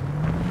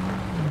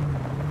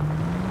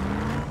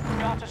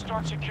 Got to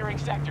start securing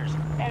sectors.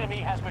 Enemy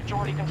has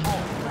majority control.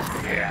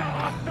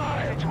 Yeah.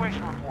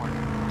 Situation report.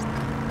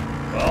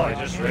 Well, I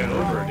just ran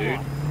over a dude.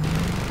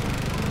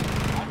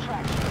 On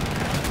track.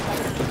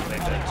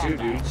 Make that 2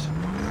 dudes.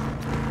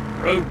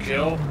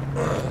 Roadkill. I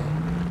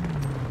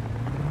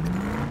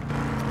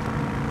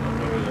don't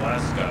know who the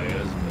last guy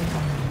is,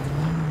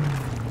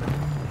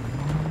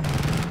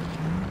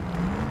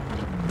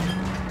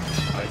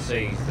 but I'd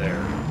say he's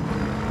there.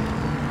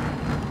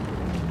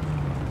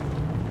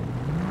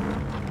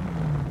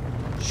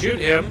 Shoot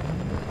him.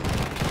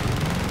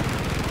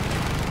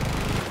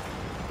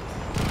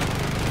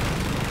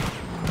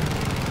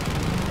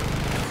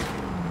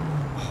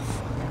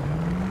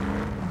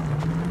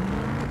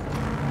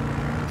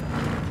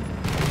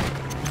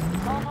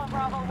 Alpha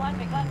Bravo 1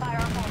 begun by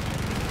our forces.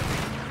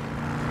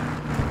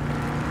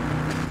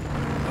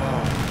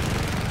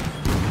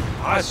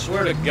 I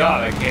swear to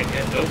God, I can't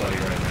hit nobody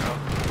right now.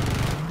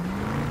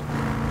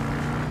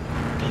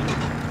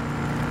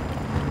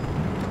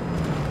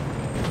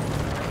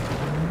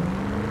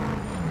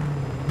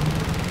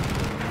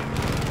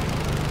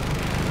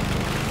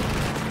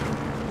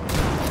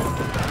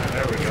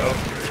 There we go.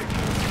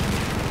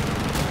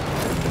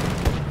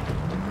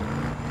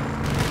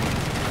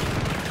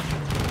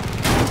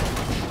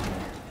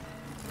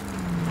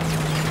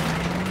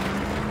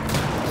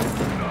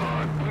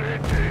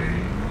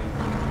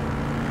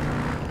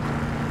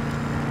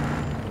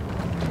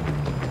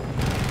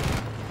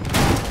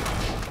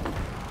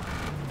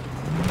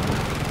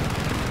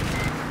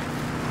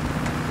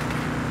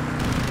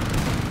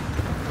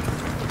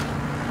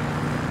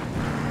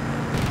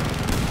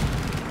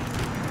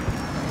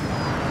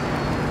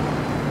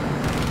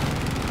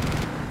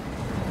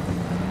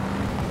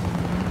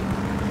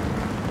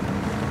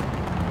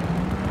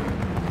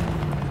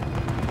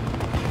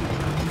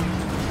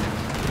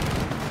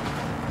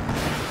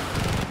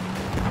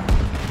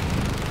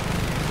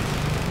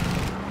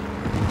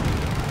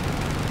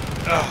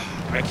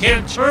 I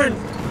can't turn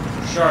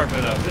sharp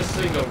enough. This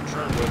thing don't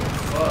turn with the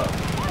fuck.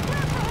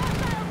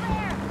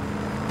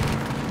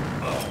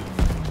 Oh.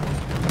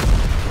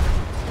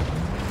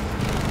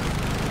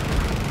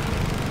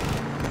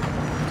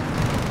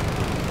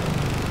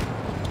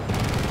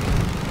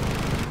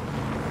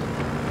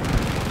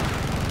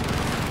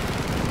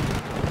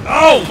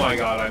 Oh my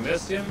God, I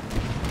missed him.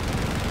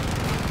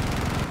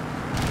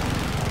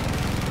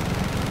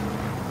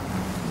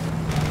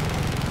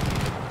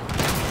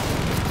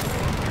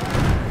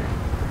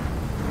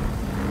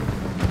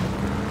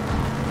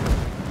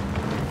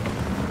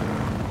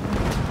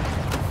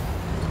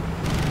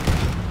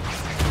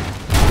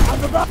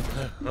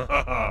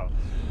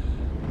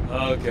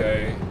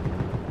 Okay.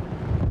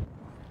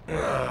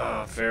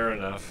 Fair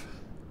enough.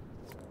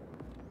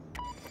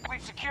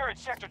 We've secured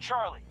Sector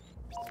Charlie.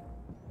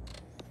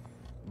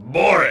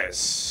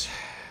 Boris!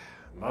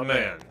 My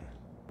man.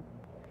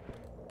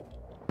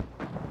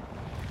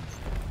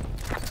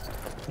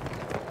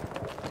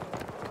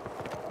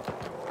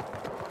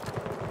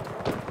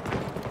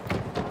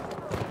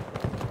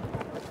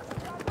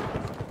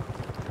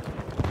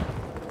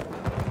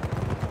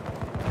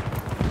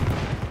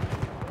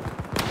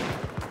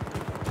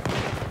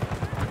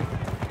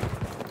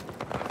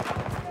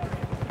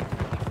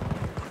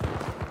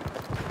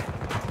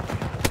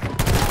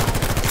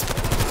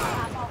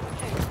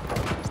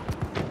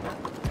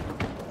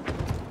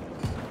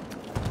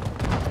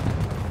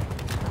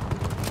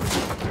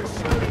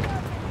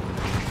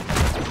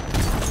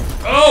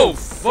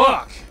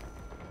 fuck!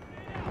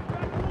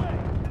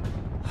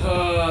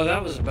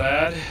 That was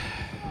bad.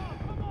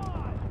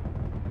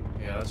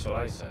 Yeah, that's what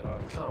I said. Oh,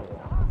 come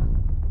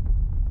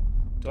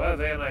on. Do I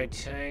have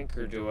anti-tank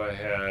or do I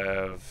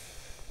have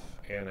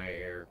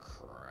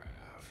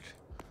anti-aircraft?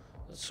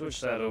 Let's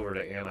switch that over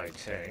to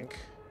anti-tank.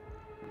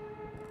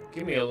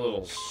 Give me a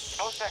little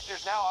Both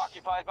sectors now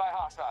occupied by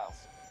hostiles.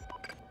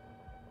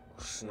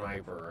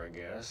 sniper, I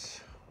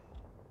guess.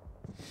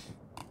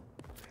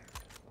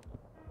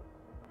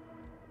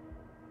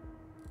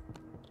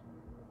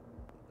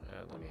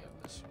 Let me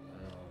have this one.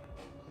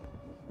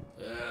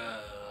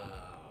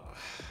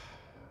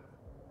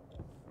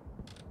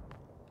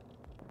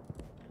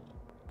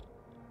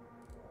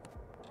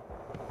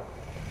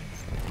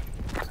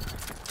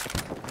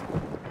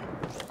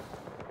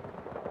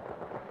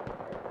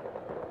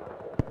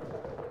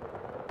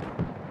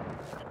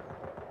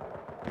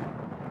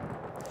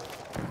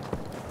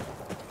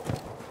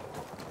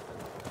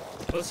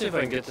 Let's see if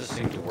I can get this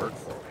thing to work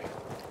for me.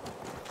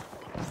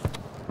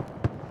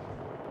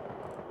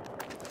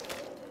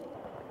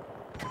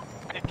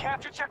 They've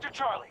captured Sector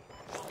Charlie.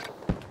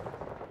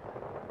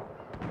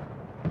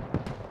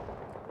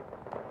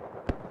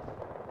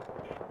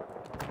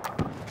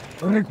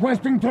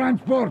 Requesting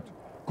transport.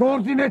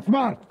 Coordinates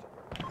marked.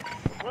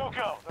 We'll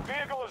go. The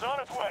vehicle is on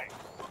its way.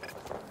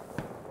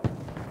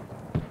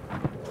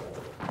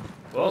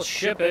 Well,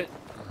 ship it.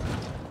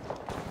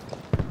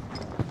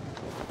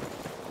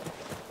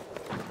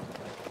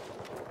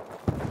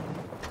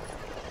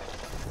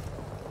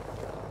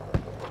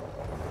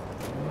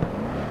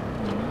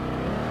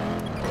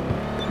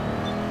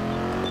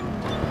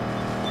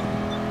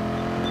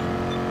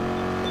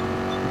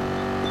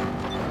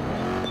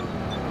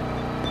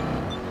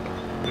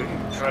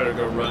 Try to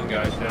go run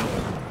guys down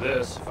with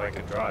this if I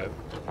could drive.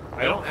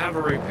 I don't have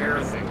a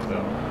repair thing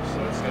though,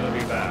 so it's gonna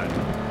be bad.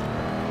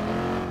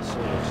 It's a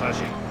little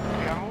touchy.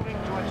 We are moving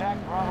to attack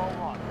Bravo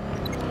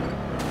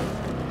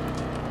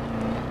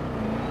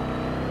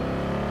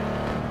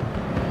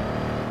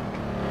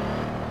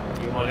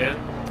 1. You want in?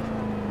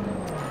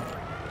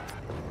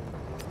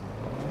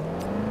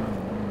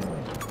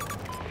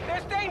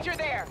 There's danger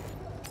there!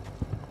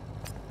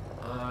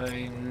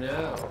 I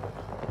know.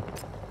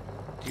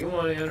 Do you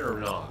want in or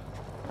not?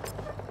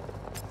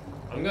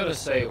 I'm gonna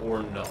say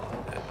or not.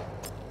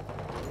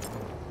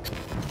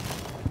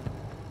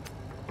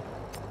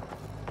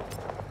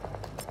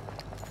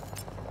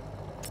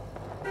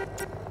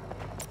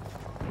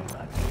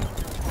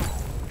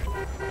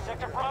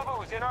 Sector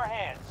Bravo is in our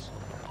hands.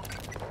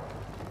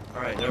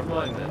 Alright, never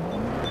mind then.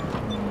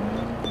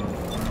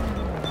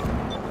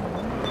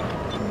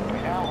 We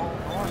now hold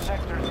more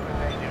sectors than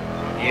they do.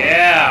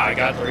 Yeah, I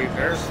got the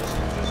repair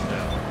system just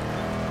now.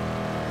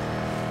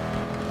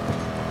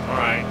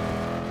 Alright.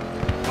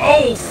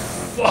 Oh,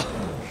 fuck!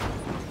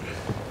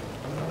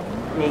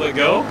 Will it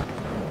go?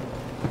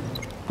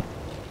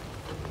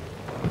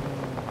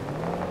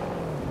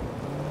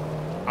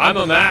 I'm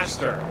a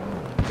master.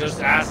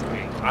 Just ask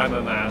me. I'm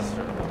a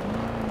master.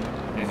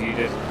 If you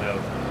didn't know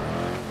that.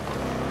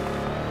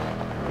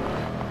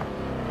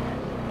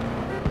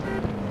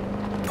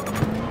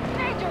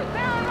 Danger!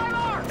 They're on my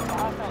mark!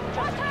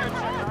 Just secured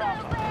Sector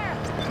Alpha.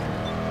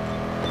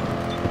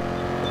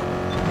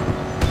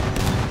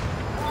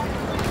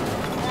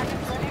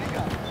 Package ready to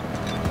go.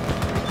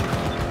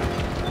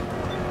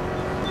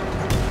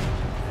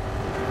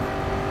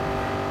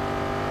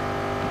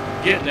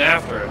 Getting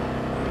after it.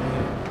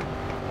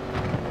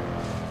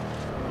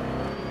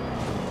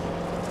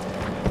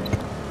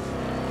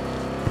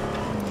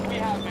 We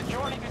have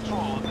majority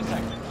control of the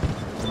sector.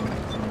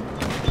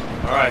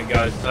 Alright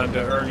guys, time to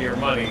earn your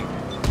money.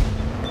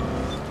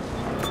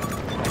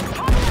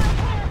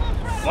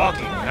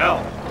 Fucking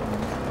hell.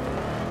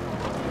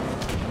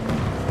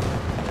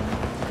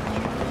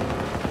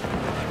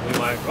 We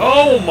might.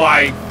 Oh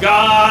my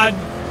god!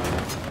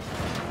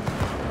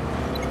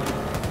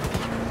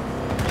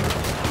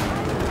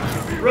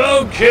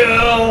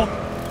 Roadkill!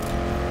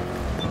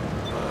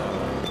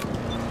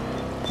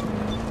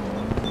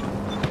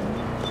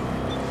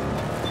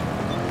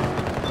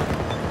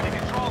 They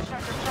control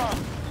Sector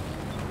Charlie.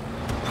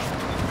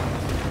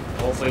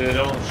 Hopefully they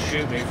don't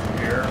shoot me from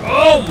here.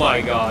 Oh my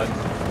god!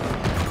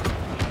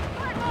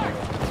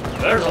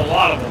 There's a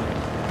lot of them.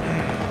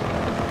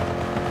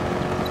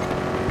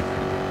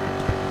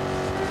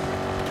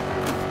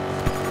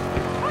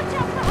 Watch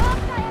out for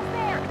hostiles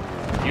there!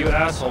 You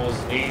assholes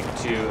need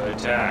to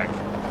attack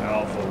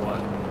Alpha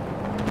 1.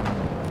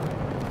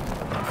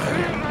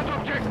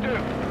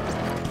 Objective!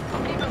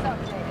 Keep us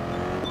updated.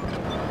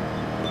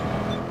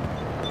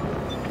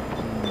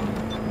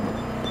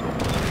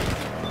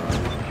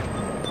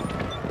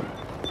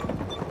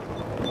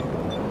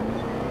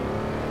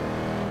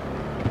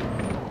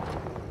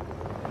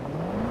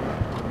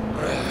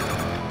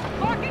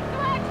 Marking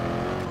threat!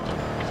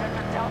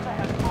 Sector Delta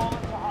has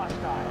fallen to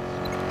hostiles.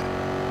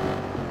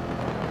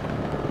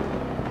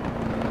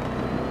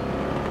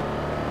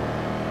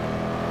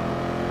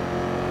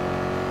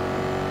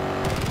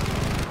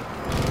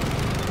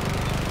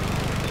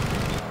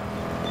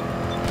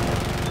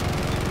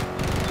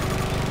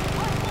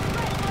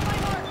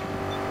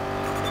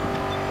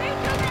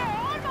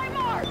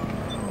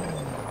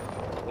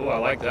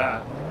 like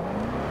that.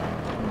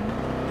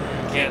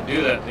 Can't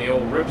do that in the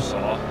old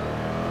ripsaw.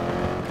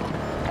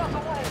 Alpha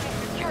 1 has been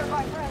secured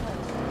by friendlies.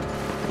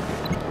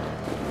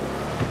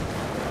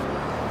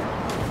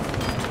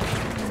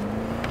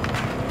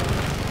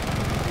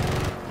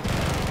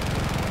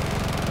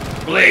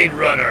 Blade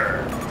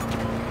Runner.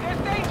 There's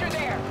danger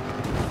there.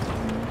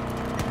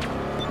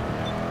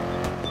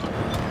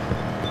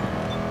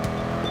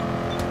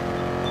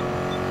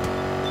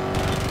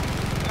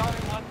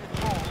 Charlie 1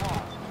 control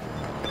lost.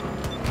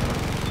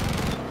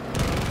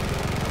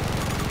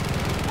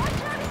 Watch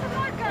out, it's a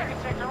marker. Take a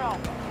sector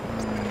Alpha.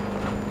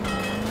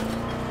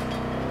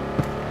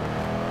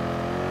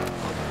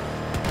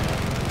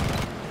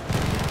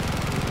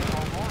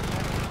 Control more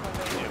sectors than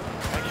they do.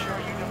 Make sure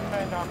you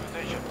defend our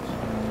positions.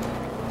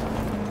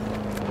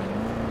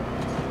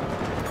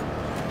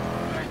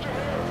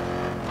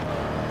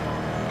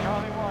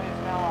 Charlie 1 is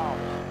now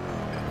ours.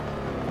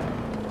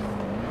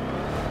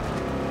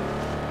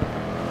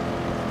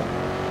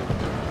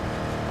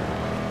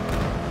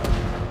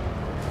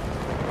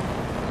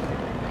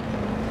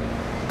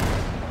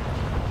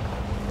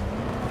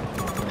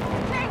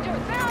 Danger,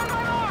 they're on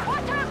my mark.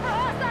 Watch out for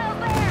hostiles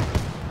there.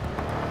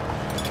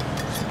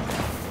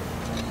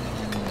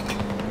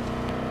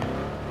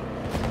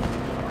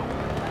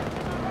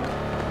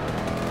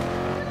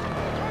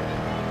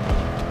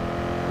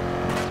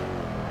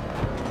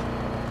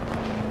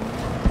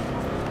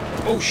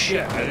 Oh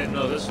shit, I didn't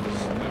know this was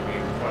going to be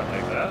quite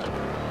like that.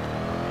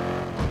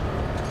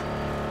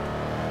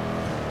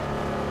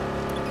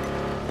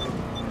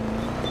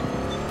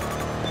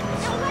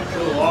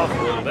 Cool off a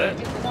little bit.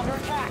 It's under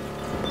attack.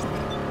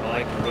 I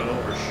like to run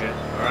over shit.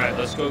 Alright,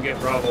 let's go get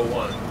Bravo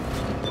 1.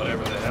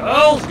 Whatever the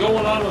hell's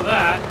going on with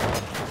that.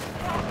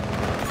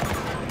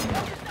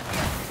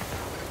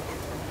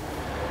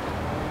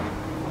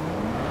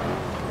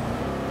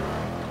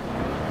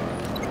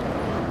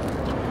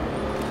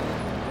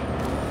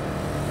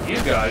 You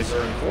guys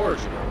are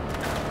incorrigible.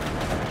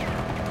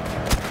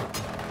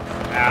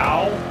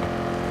 Ow.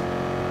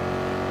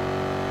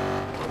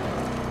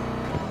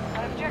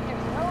 An objective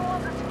is no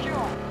longer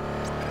secure.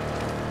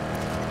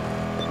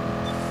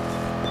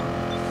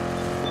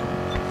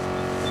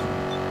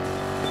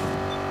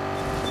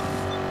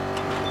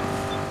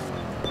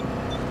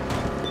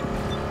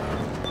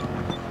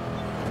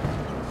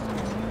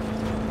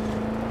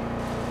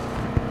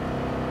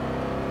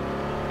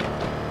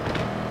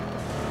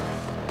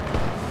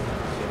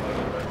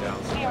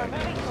 We are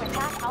moving to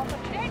attack Alpha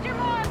 2. Danger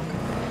mark!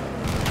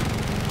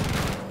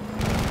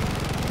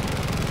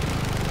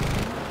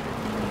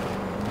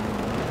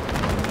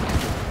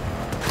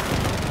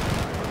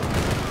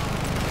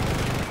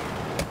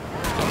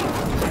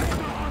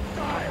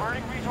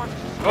 Burning resources.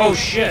 Oh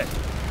shit.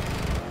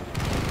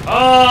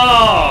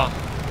 Oh!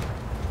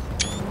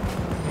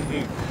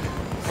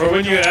 For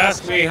when you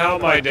ask me how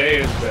my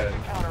day has been.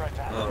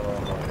 Counterattack.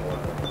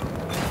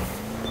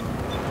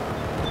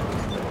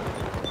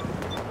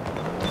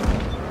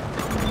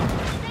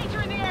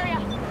 Danger in the area!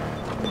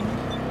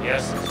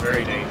 Yes, it's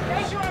very dangerous.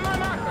 Danger on my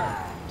marker!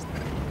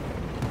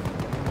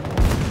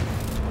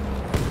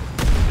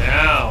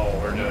 Now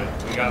we're doing.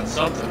 We got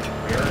something.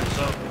 We earned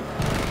something.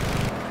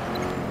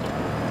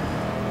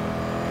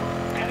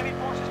 Enemy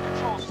forces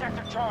control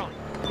Sector Charlie.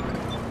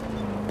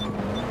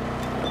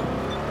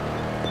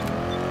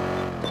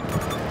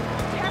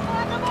 Careful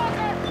at the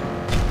marker!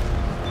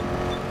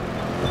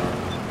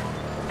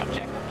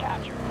 Objective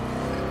captured.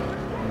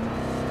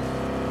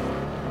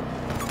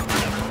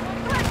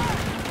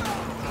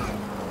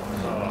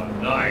 Oh,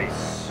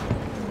 nice.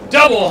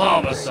 Double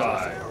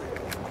homicide.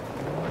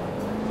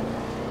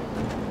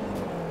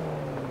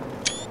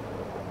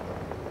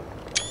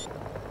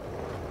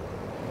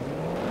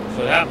 That's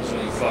what happens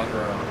when you fuck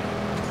around.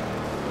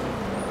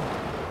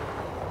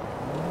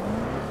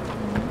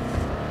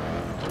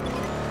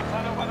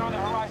 Thunder weather on the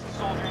horizon,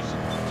 soldiers.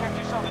 Protect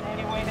yourself in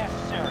any way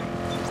necessary.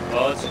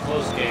 Well, it's a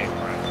close game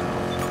right now.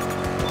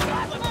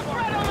 Got left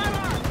right on my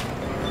mark!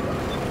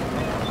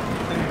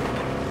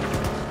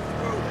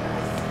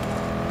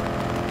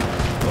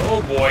 Oh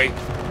boy.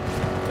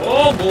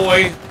 Oh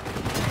boy.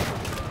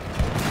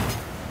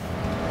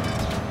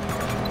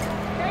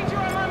 Danger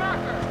on my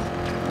marker!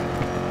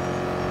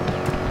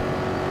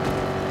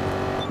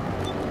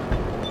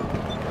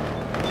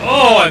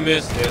 Oh, I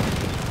missed it.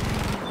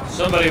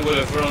 Somebody would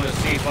have thrown a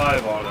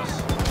C5 on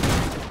us.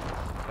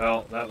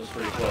 Well, that was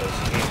pretty close.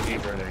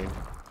 EMP grenade.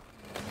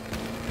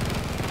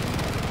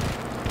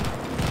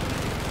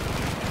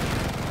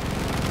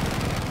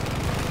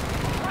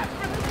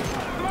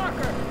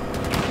 Marker!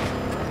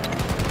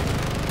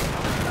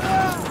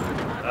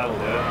 That'll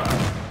do it.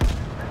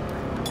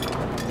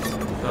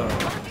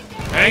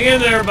 Hang in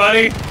there,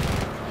 buddy.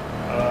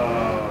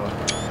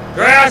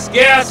 Grass,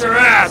 gas, or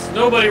ass.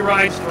 Nobody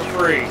rides for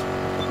free.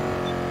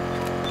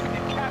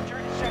 Get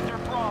captured in Sector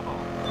Bravo.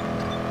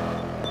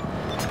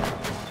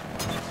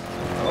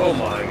 Oh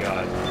my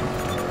god.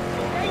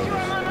 Danger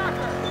on my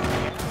marker!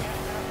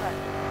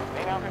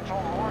 They now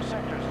control more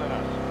sectors than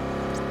us.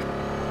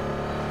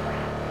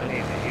 I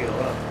need to heal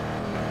up.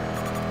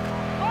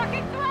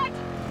 Marking threat!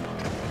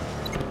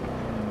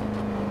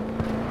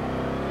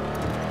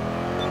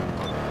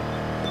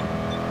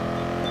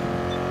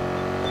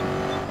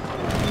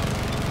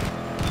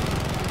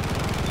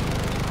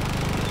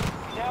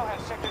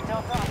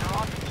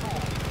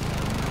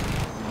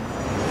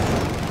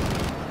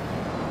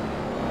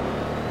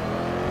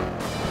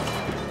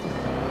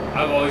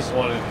 I've always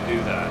wanted to do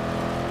that.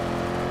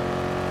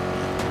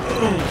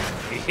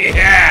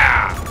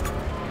 Yeah!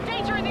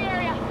 Danger in the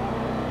area!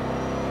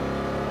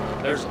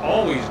 There's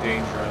always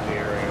danger in the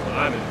area when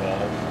I'm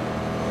involved.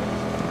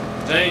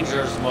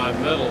 Danger's my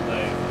middle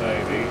name,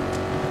 baby.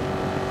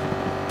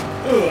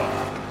 Ugh.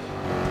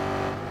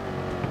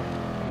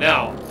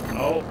 Now,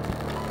 oh.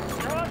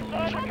 You're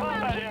outside the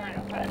combat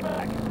area. Head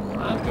back.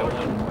 I'm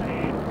going.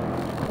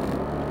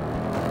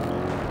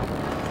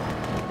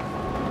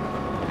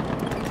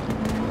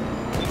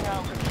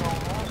 Now control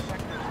all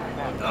sectors right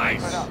now.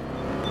 Nice. Keep it up.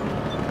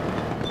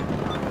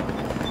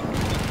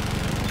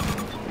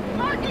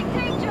 Marking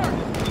danger!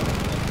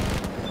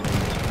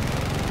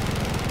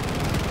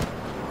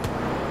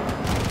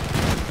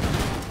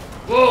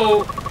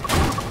 Whoa!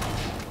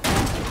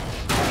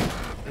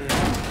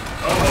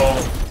 Uh-oh.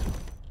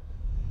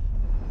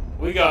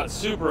 We got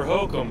super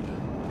hokumed.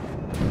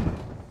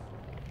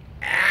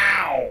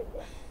 Ow!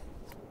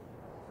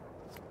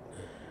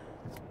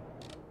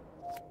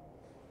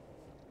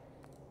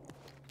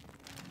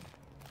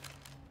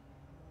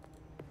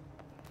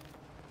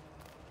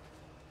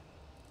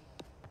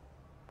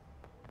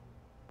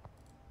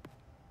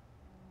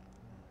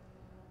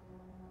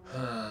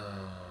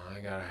 I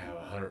gotta have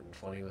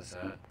 120 with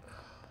that.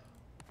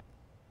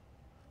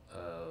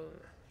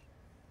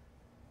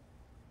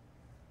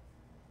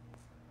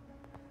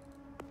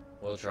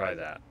 We'll try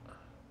that.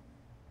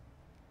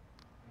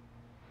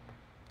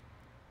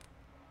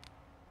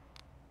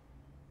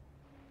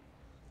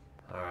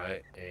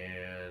 Alright,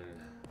 and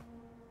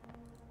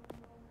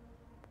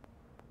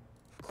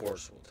of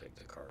course we'll take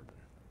the carbon.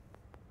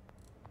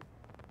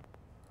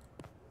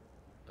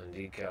 And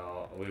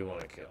decal, we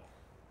want to kill.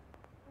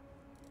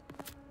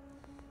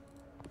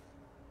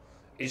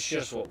 It's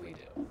just what we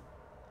do.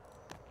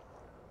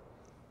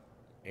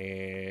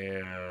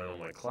 And on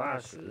my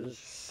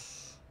classes,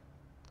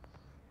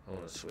 I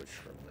want to switch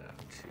from that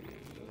to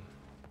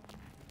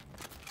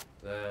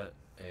that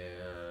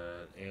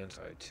and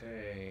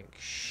anti-tank,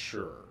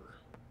 sure.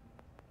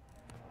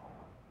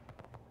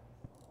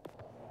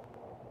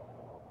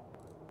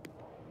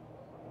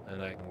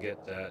 And I can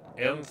get that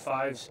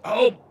M5.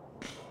 Oh!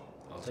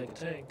 I'll take a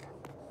tank.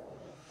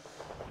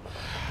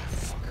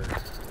 Fucker.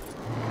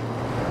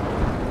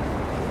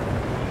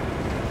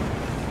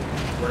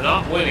 We're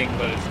not winning,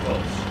 but it's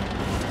close.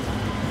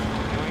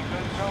 Doing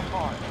good so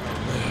far.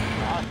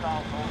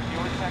 Hostiles hold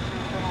fewer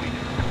sectors than we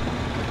do.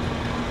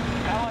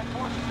 Allied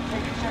forces are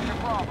taking Sector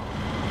Bravo.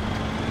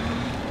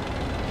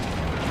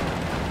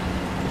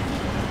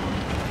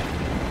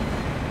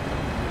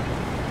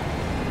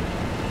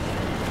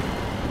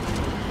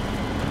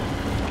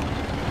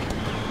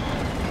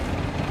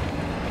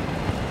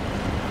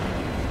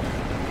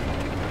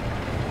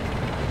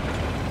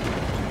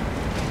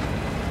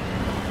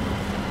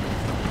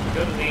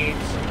 Gonna need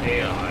some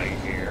AI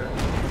here.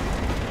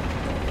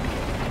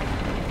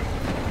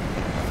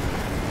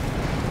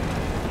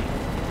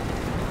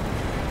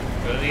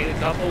 Gonna need a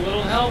couple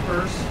little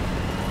helpers.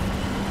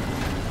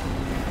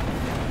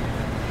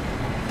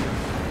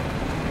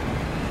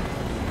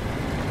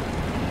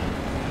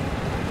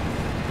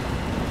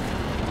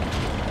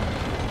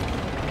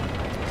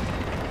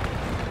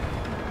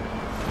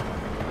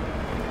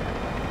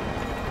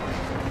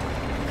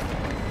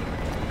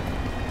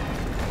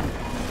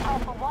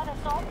 Alpha 1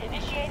 assault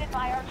initiated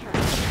by our troops.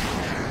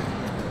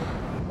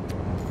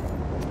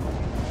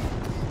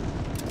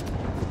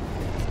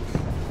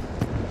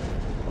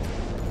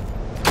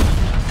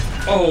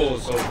 Oh,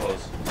 so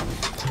close.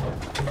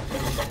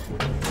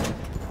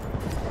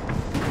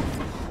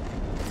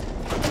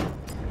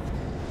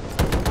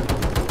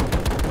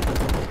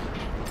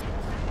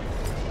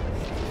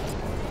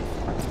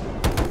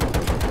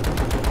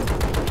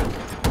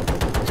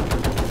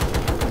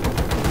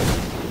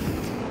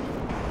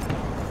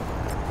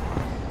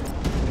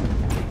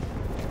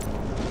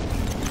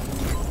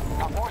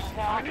 Our forces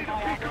now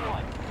occupy Alpha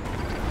 1.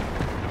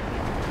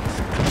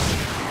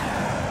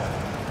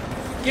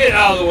 Get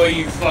out of the way,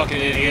 you fucking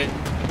idiot.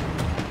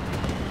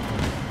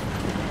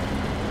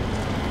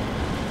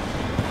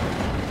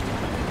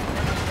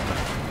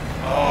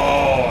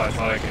 Oh, I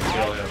thought I could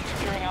kill him.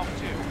 Securing Alpha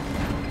 2.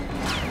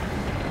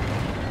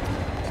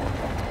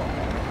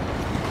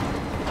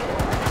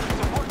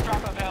 Support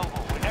drop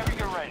available whenever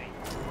you're ready.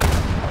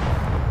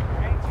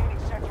 Maintaining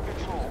sector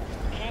control.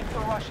 Keep the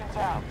Russians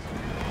out.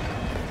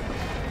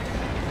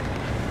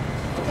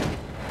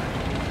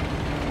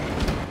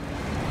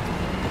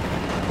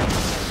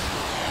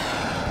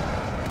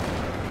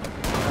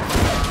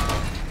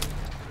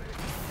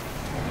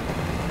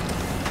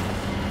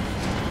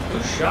 Who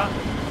shot me?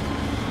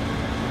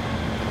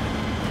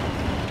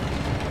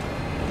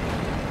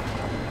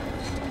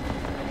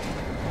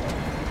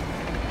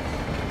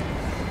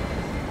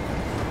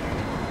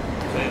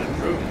 They didn't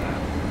prove that.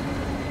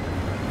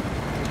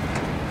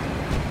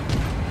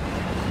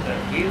 That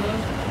Gila?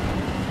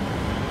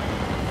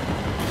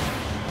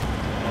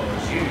 Oh,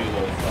 it's you, you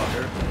little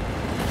fucker.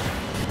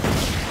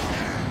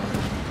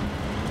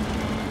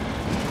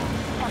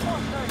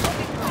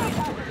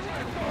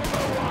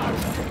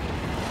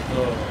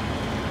 Oh.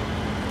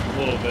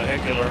 little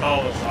vehicular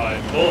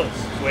homicide.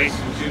 Bullets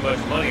wasting too much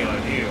money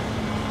on you.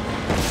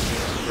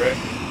 Rick.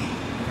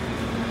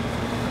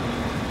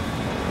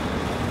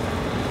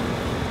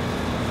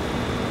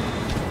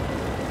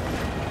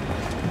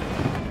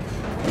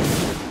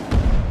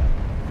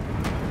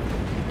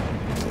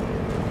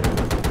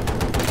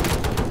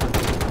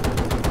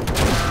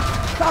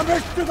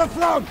 Damage to the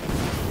front!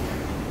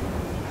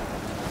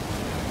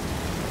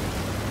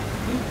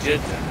 Who did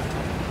that?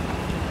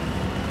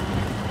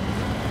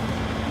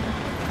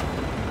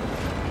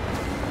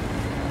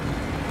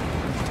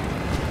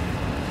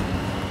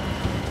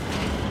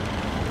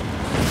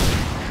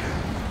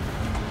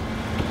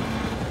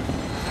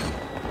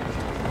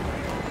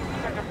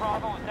 Sector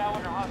Bravo is now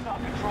under hostile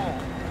control.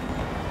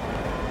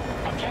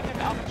 Objective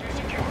altitude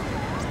secure.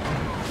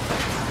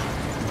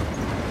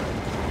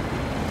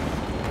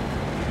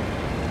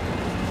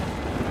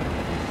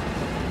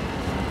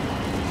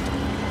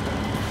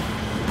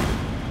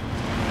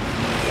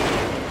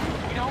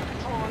 We don't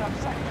control enough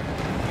sector.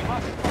 We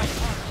must fight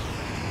first.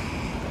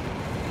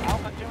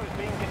 Alpha 2 is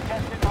being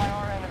contested by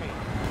our enemy.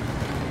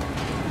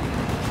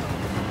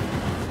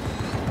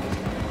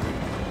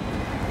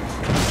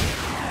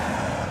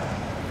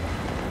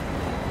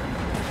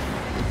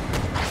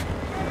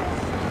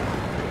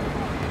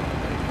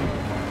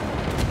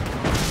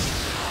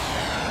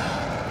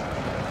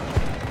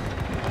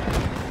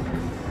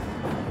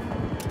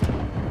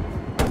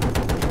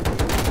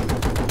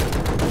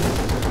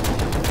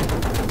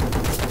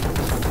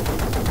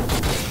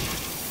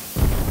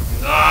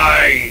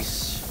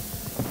 Nice!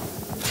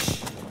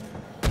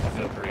 I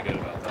feel pretty good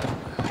about that.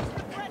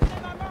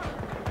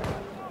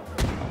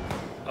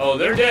 Oh,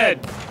 they're dead!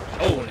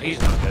 Oh, and he's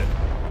not dead.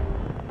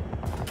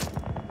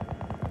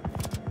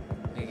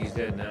 I think he's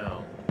dead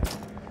now.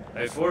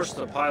 They forced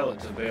the pilot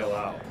to bail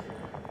out.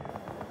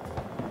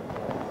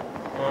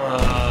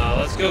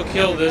 Let's go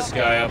kill this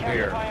guy up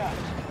here.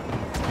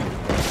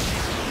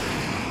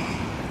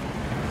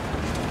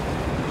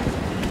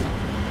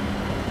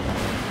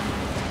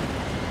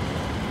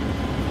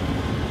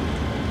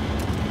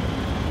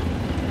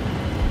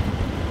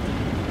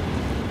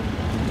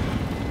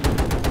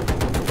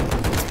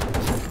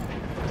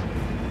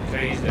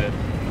 Okay, he's dead.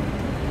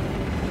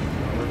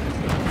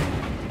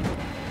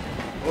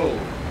 Whoa.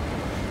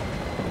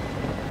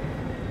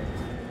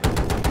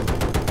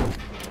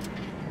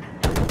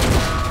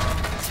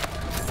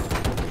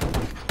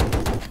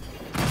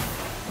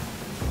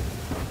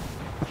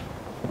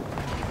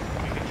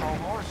 We control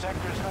more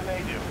sectors than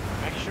they do.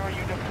 Make sure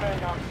you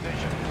defend our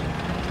position.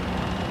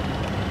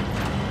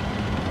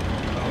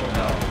 Oh,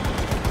 no.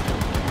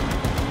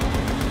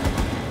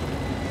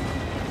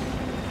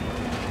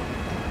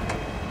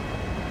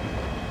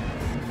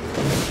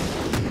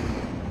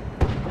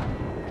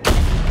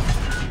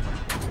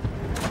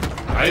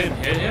 I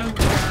didn't hit him?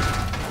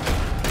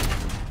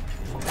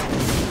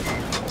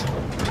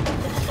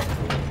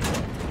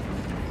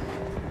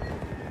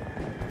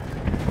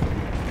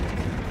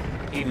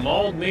 He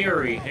mauled me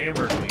or he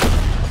hammered me?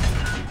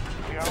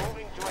 We are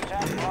moving to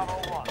attack Bravo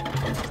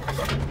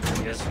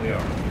 1. Yes, we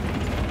are.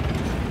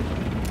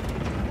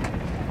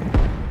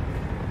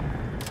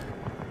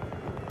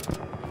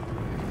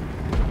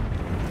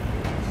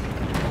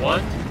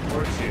 One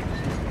or two?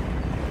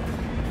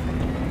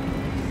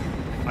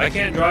 I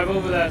can't drive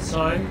over that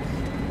sign.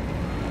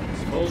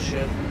 It's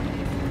bullshit.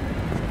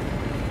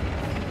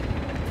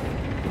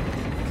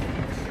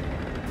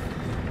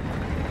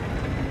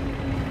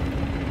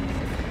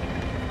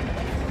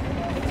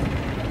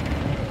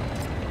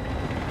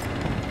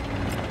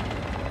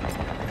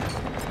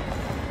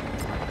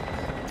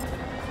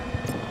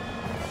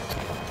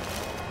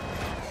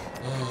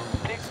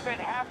 They've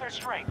spent half their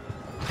strength.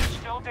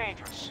 Still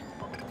dangerous.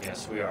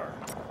 Yes, we are.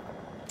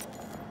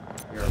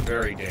 We are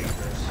very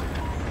dangerous.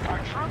 Our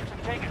troops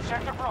have taken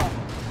Sector Bravo.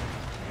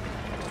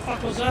 What the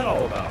fuck was that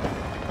all about?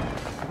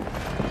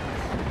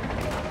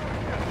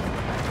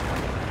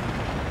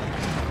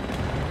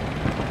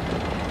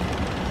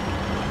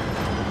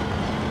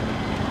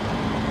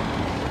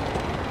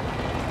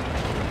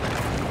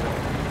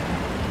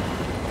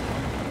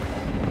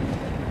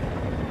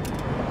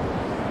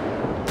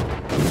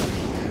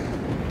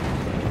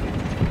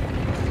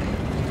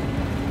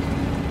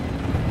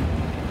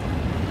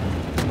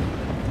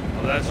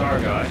 Well, that's our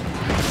guy.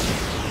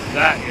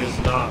 That is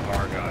not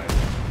our guy.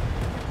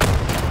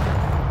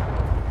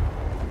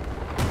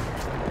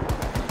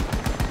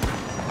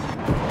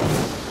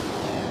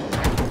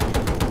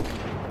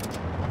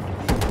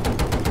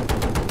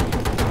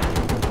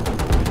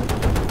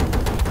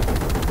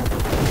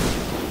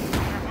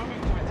 We're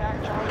moving to attack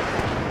Charlie.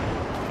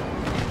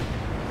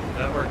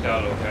 That worked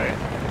out okay.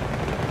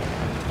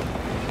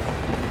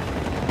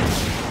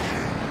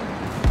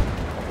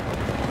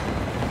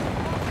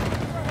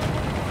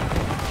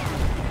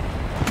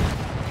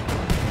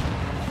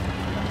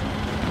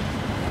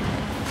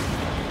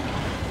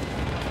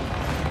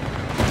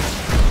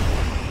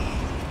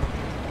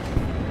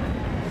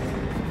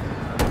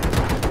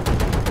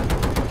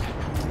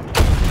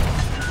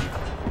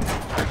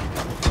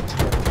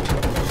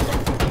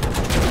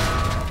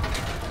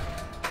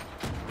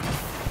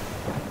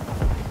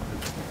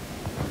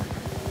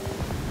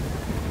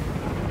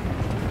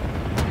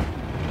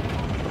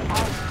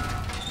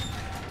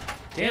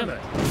 damn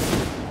it.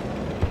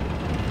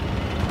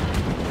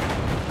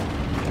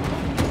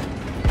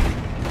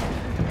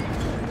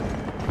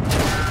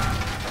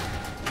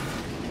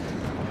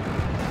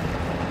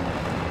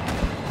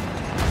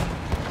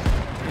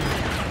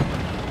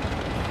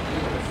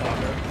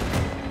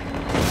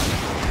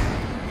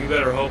 You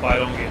better hope I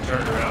don't get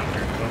turned around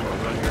here, because I'm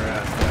gonna run your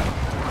ass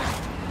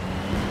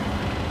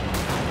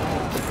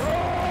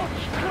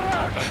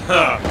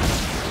down.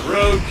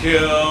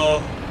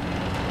 Roadkill!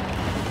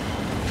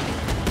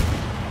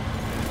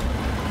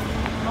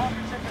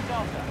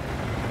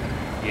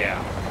 Yeah.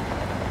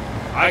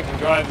 I can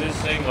drive this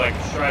thing like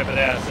a striped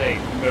ass 8.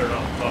 You better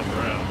not fuck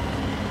around.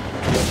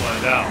 We'll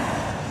find out.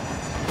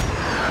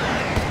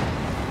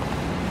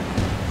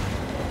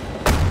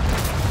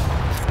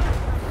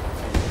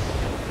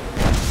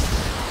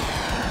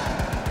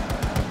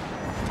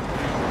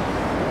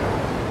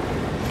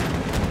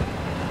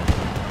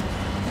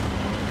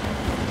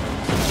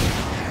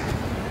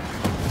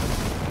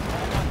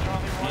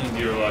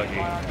 You're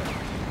lucky.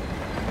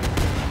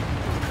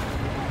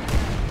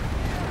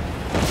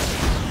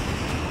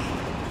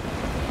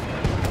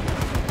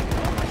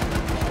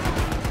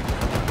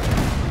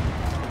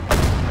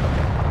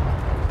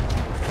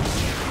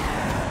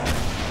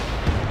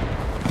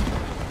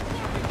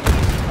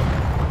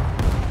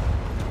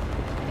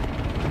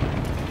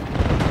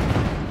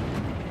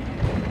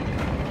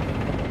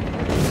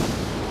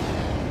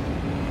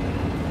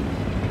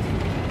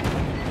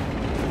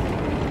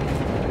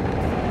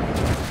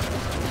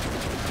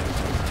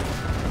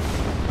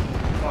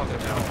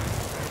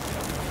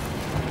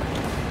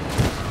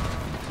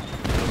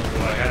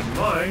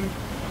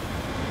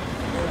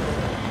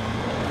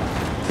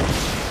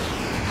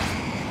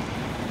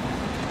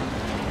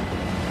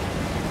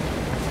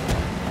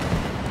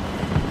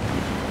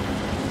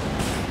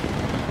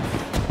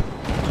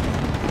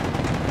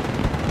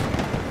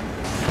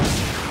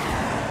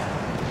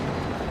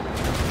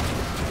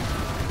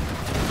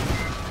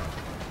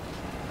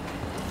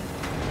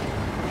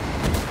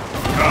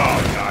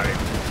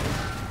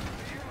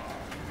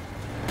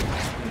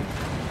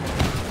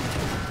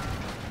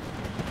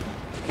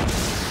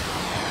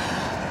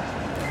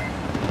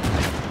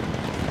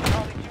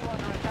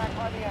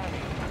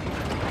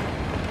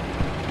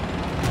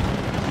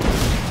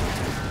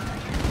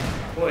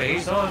 Boy,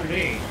 he's on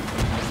me.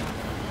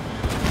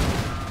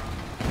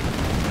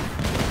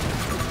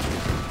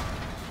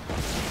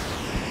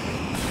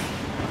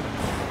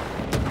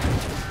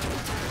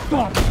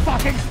 Stop,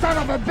 fucking son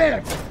of a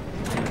bitch!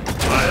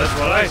 Why, that's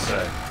what I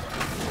said.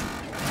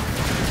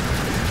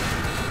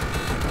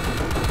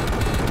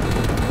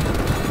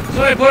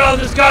 Somebody put out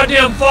this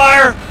goddamn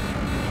fire!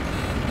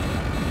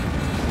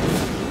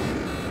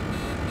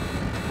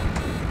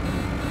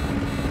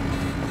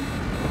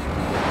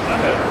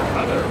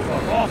 I better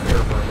fuck off here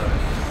for a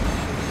minute.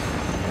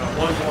 Got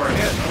one more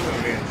hit, I'm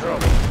gonna be in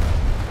trouble.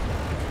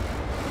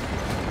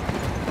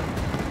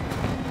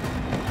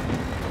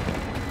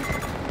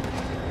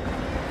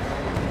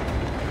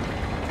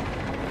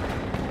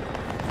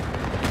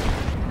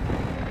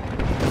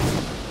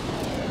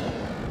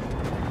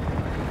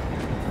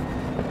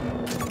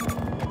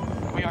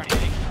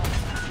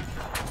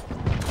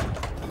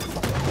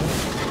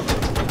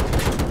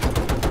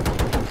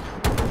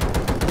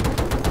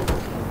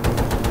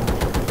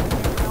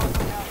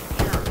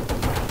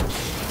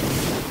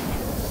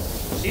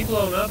 Is he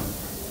blown up?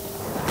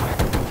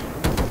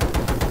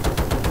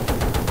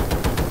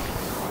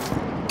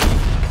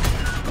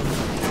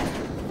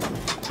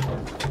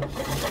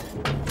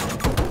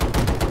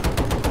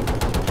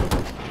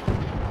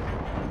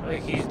 I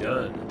think he's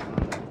done.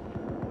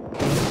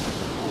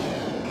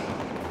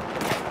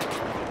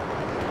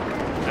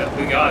 Yep,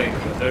 we got him,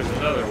 but there's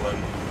another one.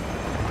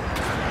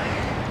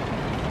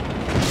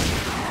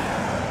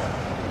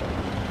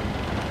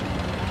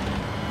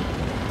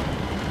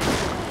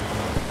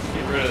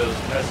 Rid of those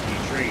pesky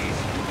trees.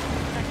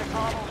 Sector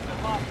Bravo has been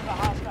lost to the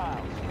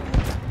hostiles.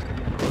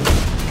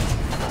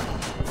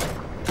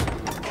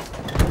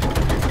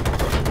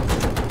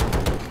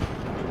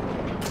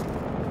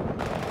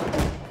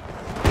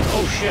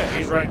 Oh shit,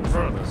 he's right in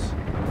front of us.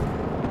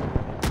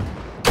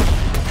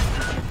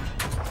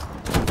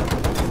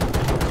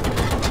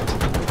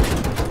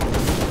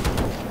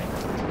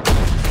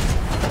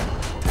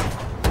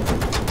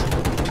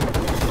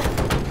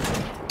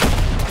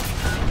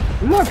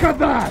 Look at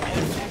that!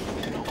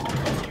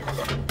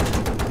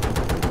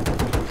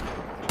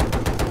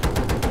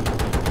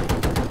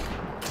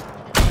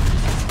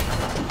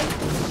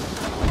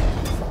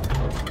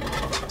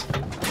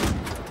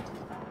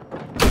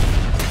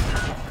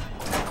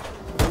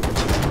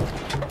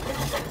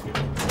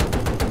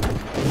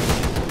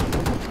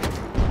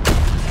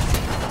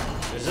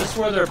 Is this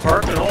where they're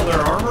parking all their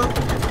armor?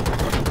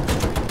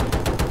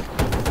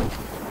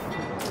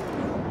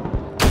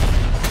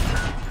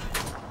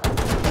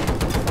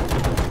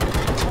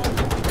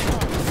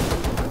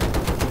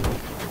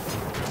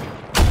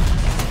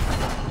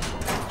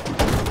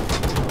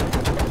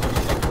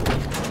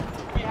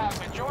 We have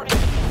majority.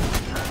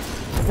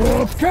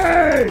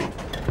 Okay!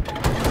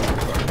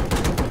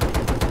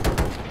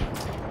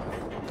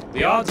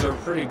 The odds are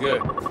pretty good.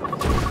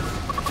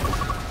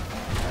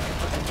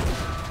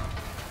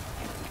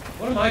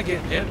 What am I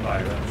getting hit by?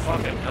 A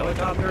fucking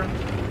helicopter?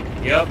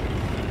 Yep.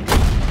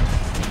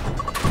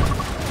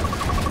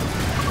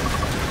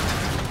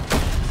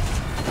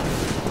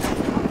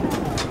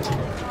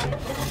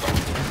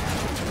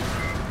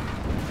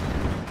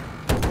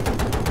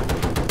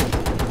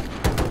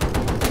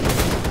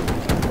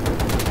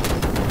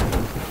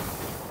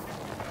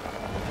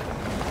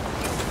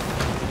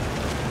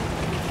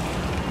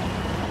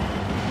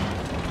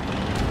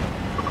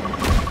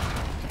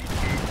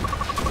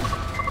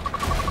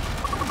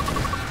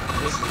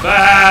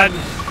 Bad.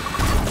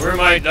 We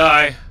might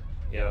die.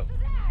 Yep.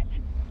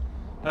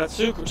 That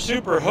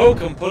super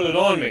hokum put it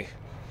on me.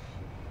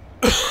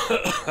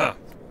 Little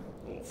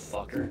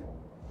fucker.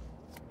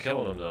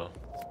 Killing him though.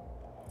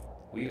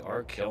 We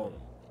are killing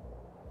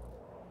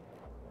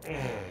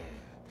him.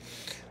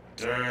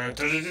 Can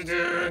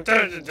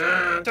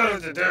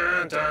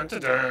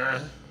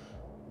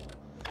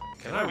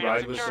I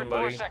ride with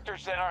somebody? More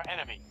sectors than our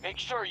enemy. Make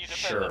sure you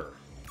defend them. Sure.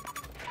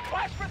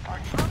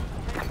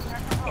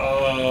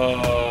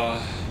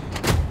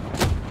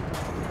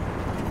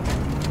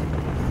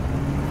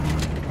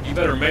 You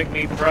better make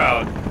me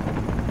proud,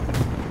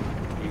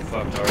 you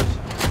fucktards.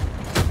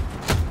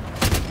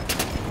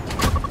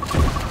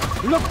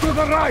 Look to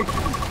the right!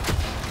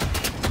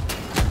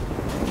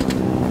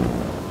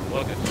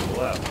 Looking to the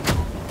left.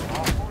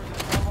 All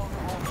forces come over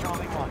hold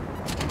Charlie 1.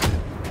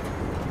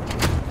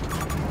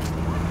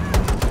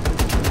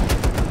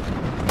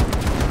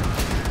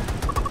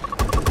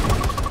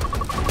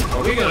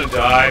 Are we gonna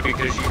die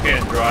because you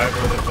can't drive?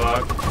 What the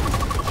fuck?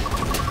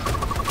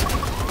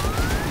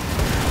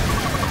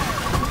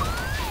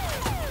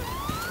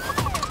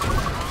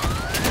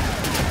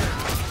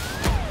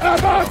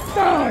 About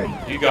time!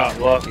 You got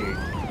lucky.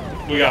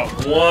 We got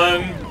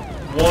one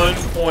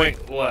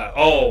point left.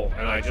 Oh,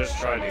 and I just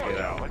tried to get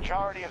out.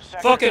 Majority of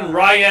sectors Fucking are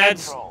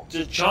Ryad's control.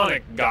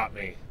 Dechonic got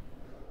me.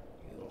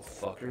 You little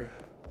fucker.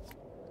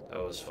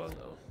 That was fun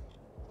though.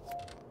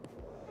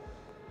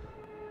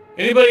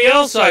 Anybody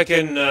else I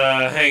can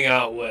hang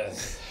out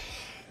with?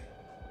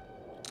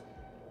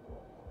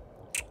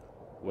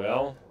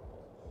 Well,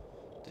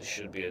 this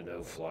should be a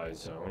no-fly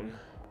zone.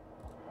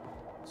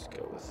 Let's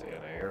go with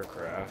an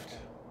aircraft.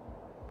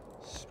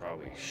 This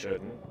probably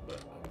shouldn't,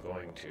 but I'm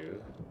going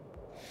to.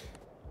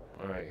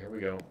 Alright, here we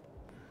go.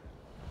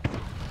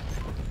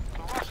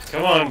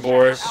 Come on,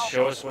 Boris.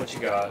 Show us what you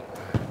got.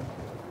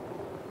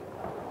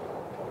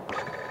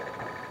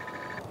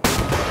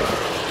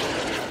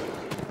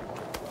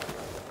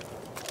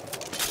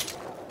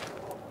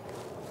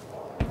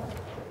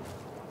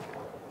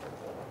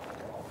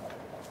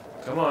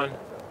 Come on.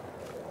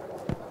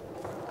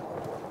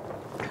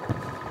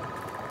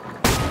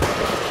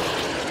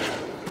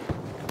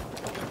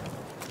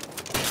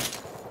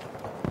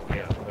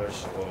 Yeah,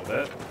 there's a little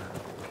bit.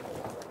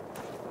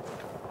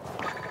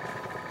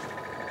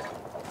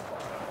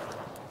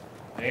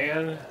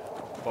 And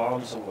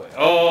bombs away.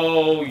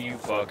 Oh, you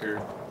fucker.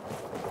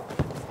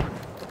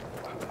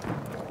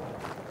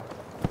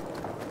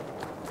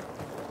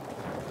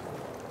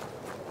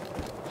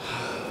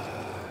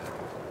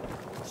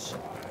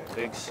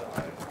 Big sigh.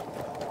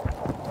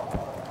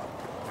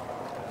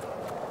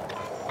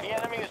 The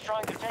enemy is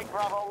trying to take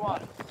Bravo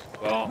 1.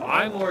 Well,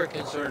 I'm more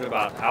concerned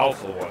about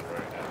Alpha 1 right now.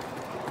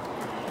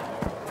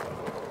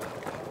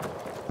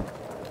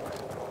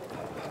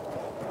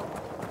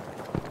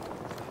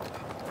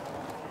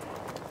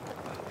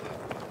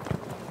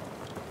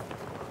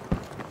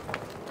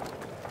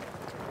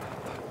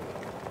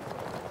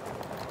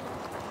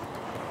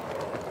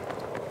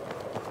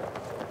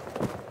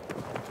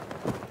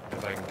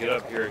 If I can get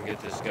up here and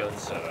get this gun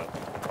set up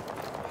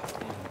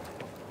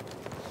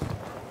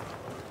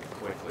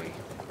quickly.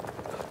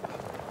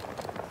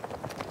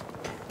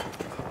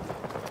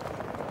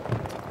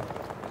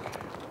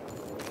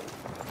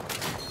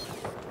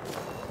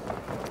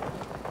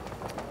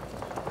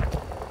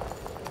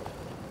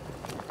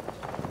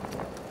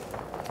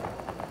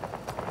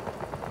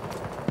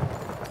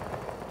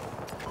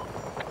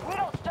 If we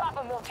don't stop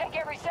them, they'll take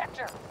every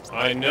sector.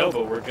 I know,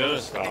 but we're gonna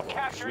stop them.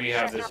 Capture We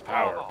have this sector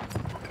power. Bravo.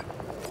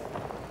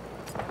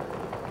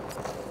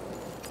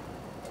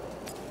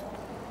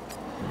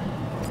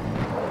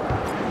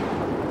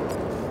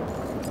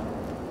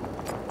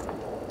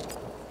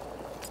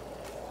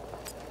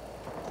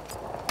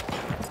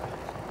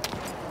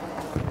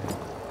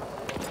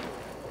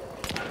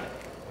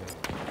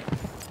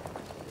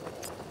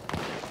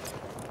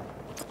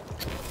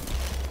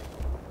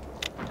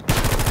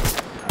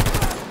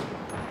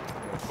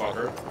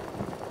 Fucker.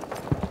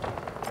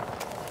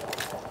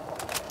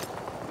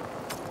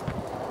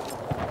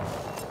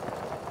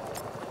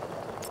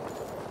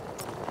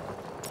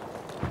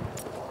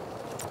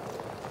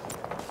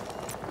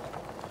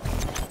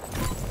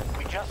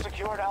 We just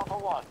secured Alpha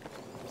 1.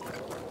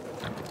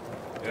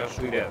 Yes,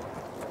 we did.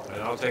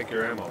 And I'll take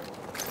your ammo.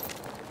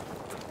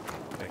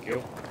 Thank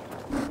you.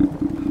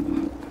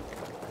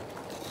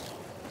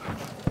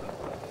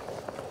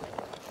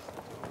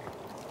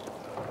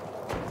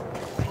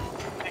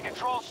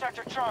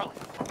 Sector Charlie.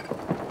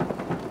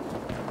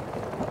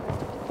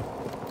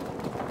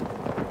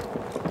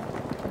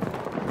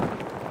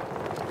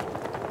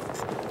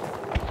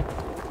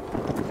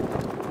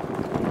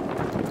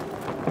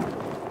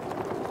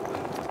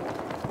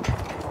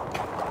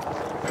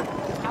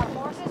 Our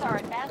forces are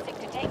advancing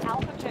to take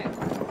Alpha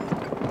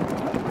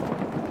 2.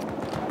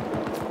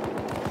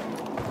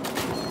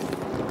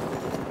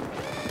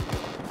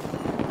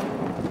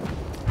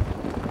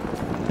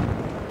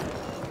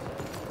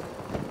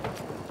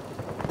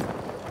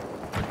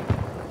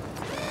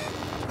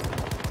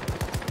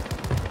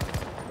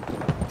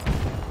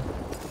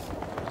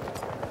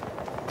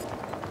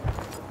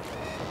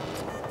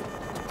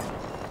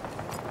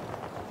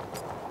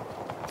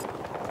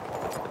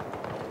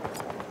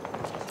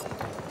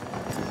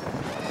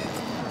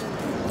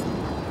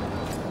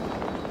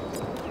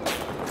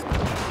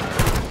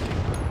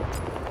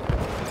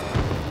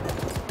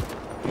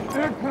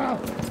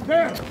 Aircraft!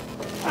 There!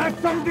 At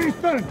some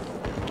distance!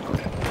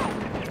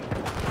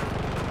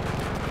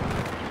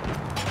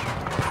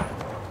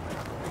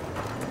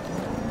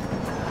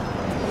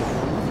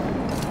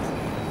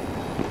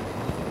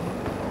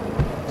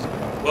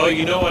 Well,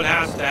 you know what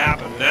has to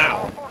happen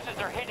now. Our forces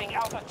are hitting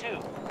Alpha 2.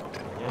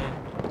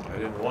 I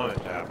didn't want it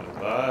to happen,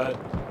 but...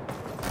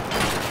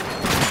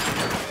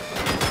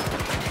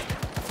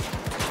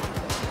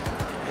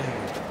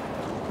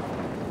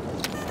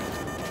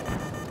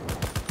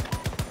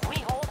 We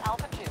hold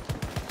Alpha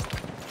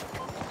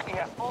 2. We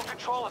have full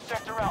control of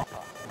Sector Alpha.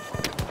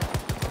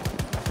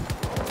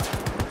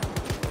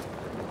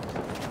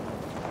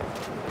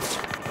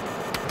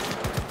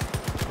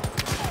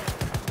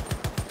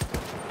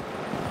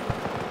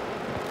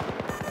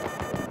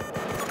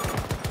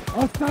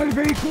 Hostile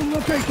vehicle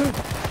located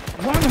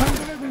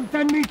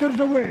 110 meters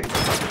away.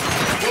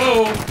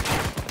 Whoa!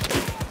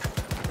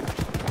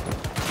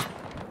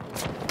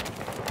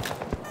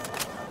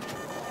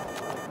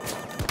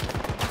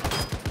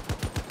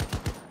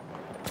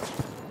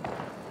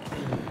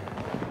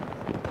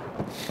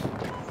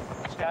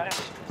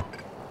 Status.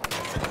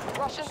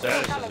 Russians Status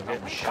are is coming, a but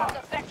bit we shot.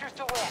 got the sectors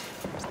to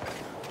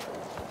win.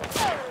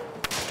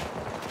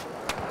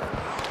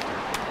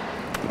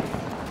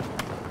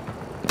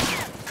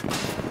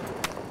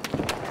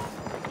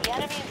 The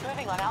enemy is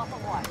moving on Alpha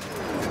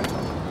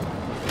 1.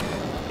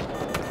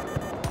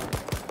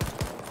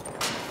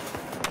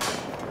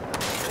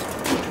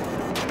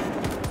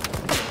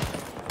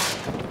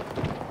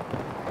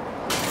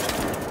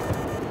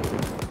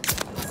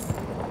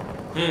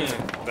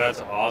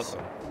 That's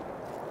awesome.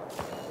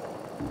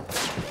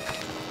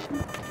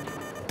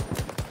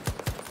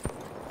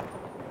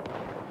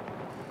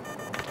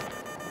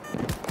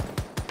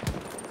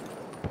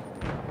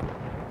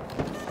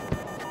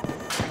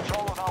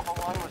 Control of Alpha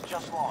 1 was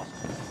just lost.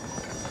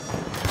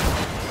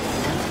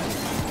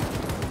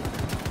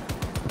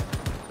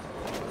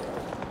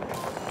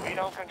 We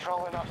don't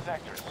control enough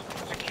sectors.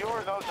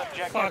 Secure those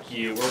objectives. Fuck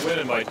you, we're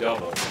winning by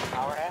double.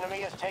 Our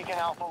enemy has taken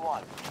Alpha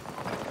 1.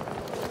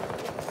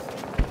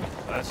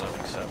 That's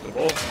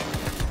unacceptable.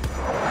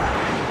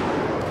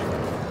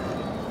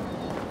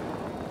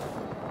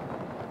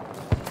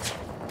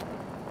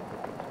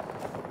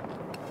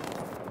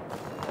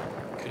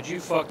 Could you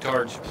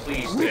fucktards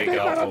please We take take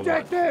our Alpha 1?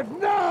 objective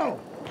now!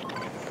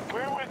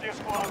 We're with you,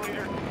 squad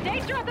leader.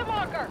 Danger at the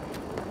marker!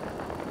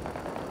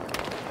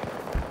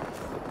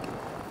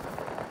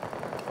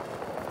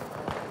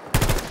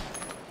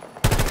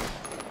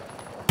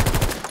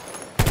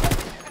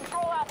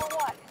 Control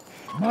Alpha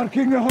 1.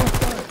 Marking the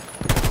hostile.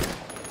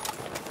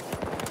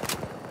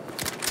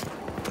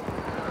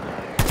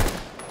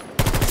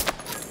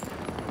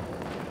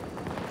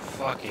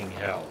 Fucking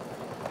hell.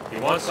 If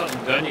you want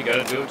something done, you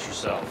gotta do it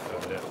yourself,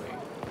 evidently.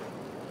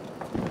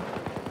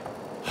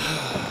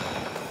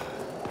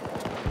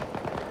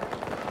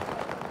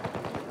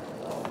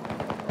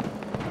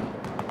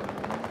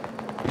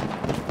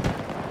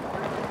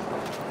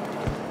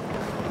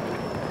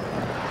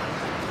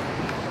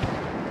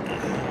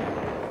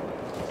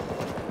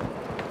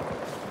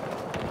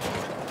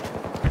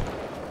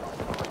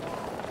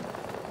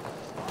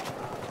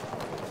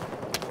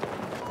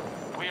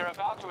 We are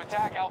about to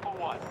attack Alpha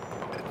 1.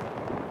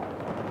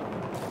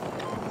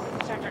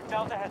 Sector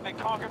Delta has been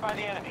conquered by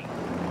the enemy.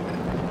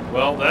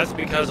 Well, that's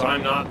because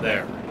I'm not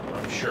there,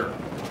 I'm sure.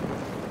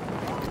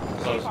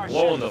 So I Keep our was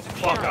blowing the ships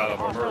fuck secure. out of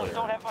them Hostiles earlier.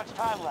 don't have much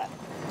time left.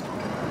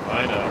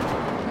 I know.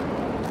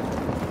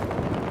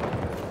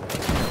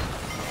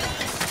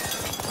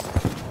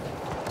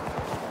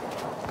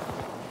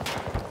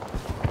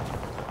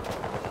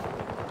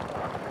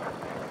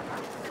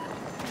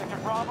 Sector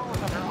Bravo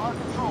is under our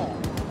control.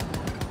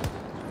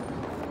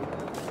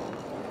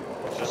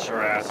 Just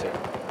harass it.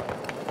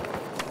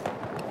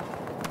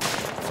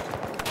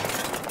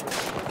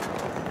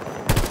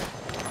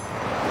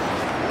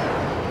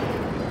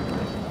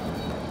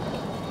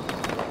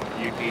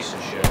 You piece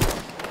of shit.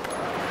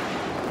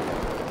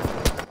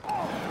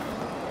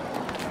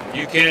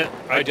 You can't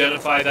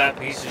identify that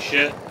piece of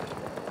shit?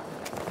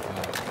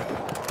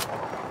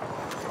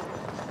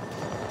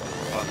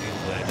 Fucking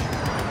glitch.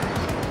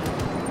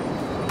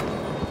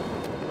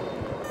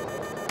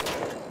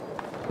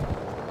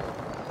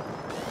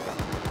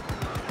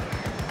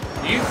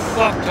 You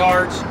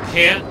fucktards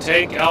can't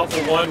take Alpha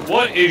 1.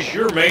 What is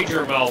your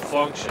major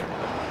malfunction?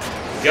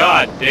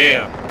 God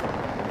damn.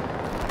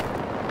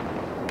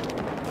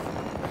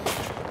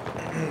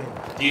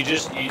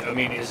 I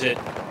mean, is it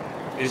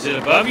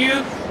above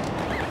you?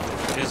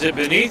 Is it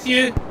beneath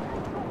you?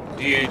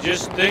 Do you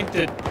just think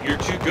that you're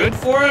too good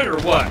for it, or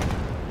what?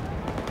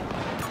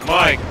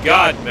 My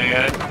God,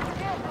 man.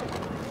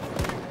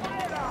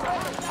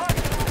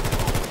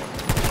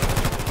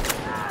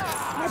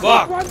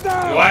 Fuck! Do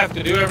I have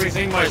to do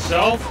everything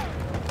myself?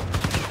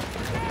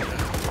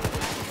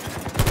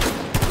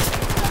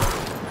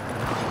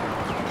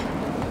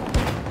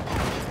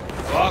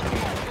 Fucking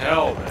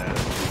hell, man.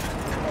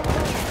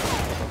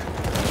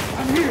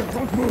 I'm here,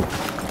 don't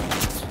move.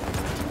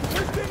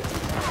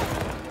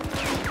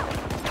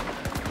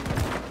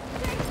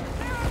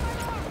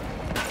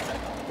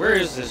 Where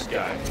is this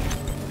guy?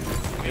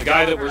 The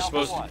guy that we're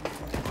supposed to...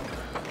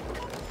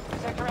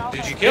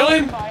 Did you kill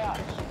him?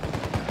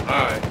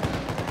 Alright.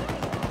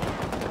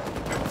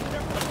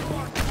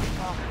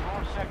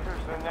 More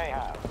sectors than they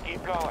have.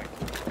 Keep going.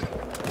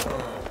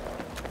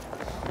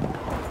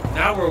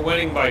 Now we're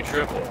winning by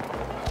triple.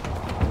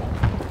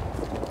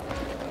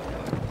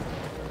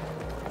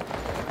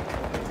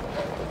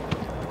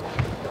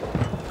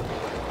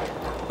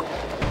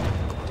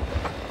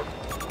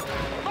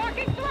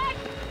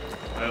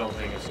 I don't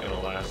think it's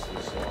gonna last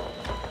this long.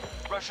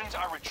 Russians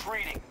are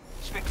retreating.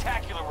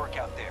 Spectacular work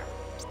out there.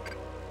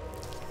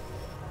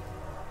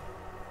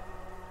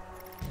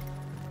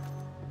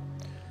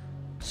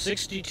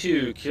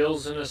 $62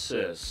 kills and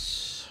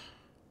assists.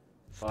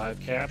 5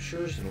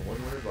 captures and 1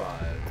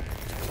 revive.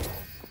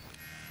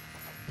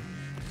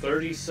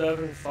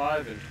 37,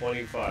 5, and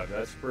 25.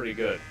 That's pretty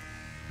good.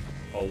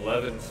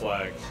 11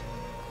 flags.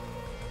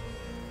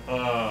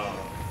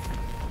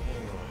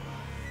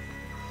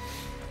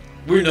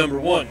 We're number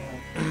 1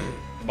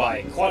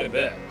 by quite a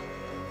bit.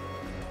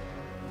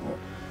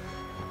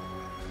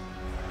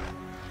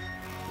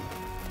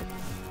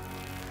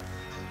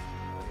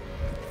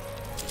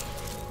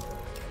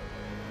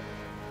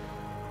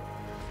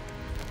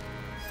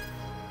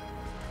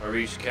 I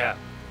reached cap.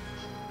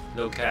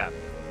 No cap.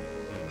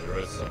 There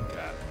is some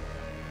cap.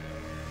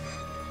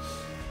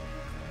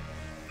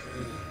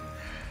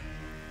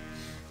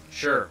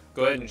 Sure,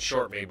 go ahead and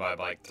short me by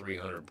like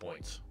 300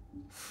 points.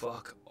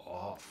 Fuck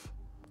off.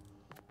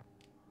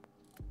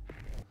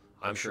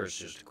 I'm sure it's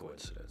just a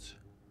coincidence.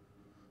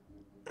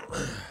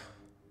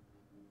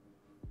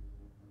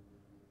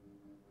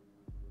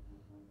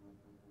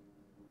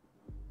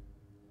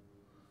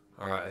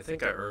 Alright, I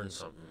think I earned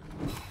something.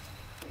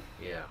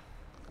 Yeah.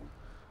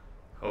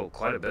 Oh,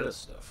 quite a bit of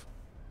stuff.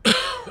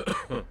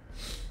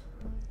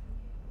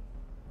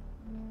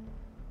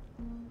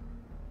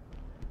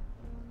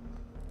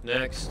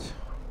 Next.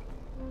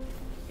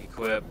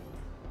 Equip.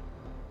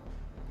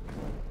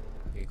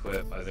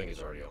 Equip. I think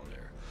it's already on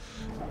there.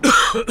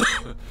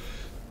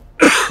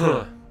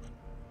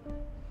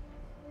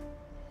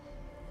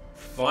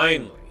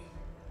 Finally.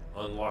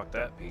 Unlock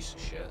that piece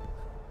of shit.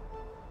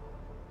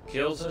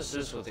 Kills and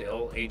assists with the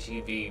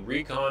LATV,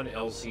 Recon,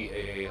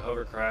 LCAA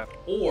hovercraft,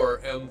 or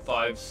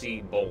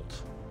M5C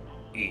Bolt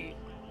E.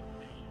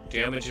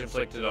 Damage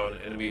inflicted on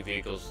enemy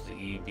vehicles with the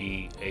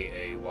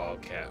EBAA,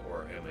 Wildcat,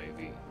 or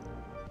MAV.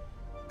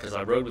 Because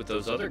I rode with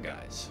those other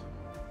guys.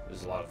 It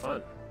was a lot of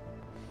fun.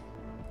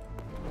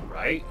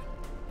 Right?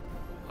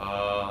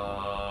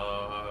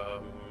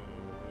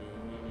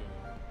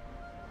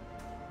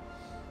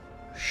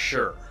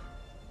 Sure.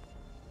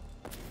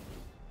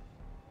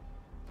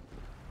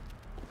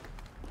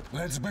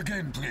 Let's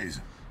begin,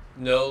 please.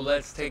 No,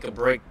 let's take a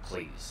break,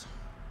 please.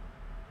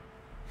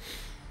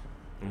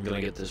 I'm gonna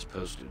get this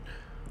posted.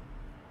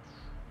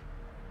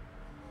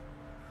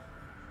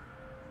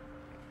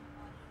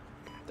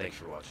 Thanks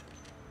for watching.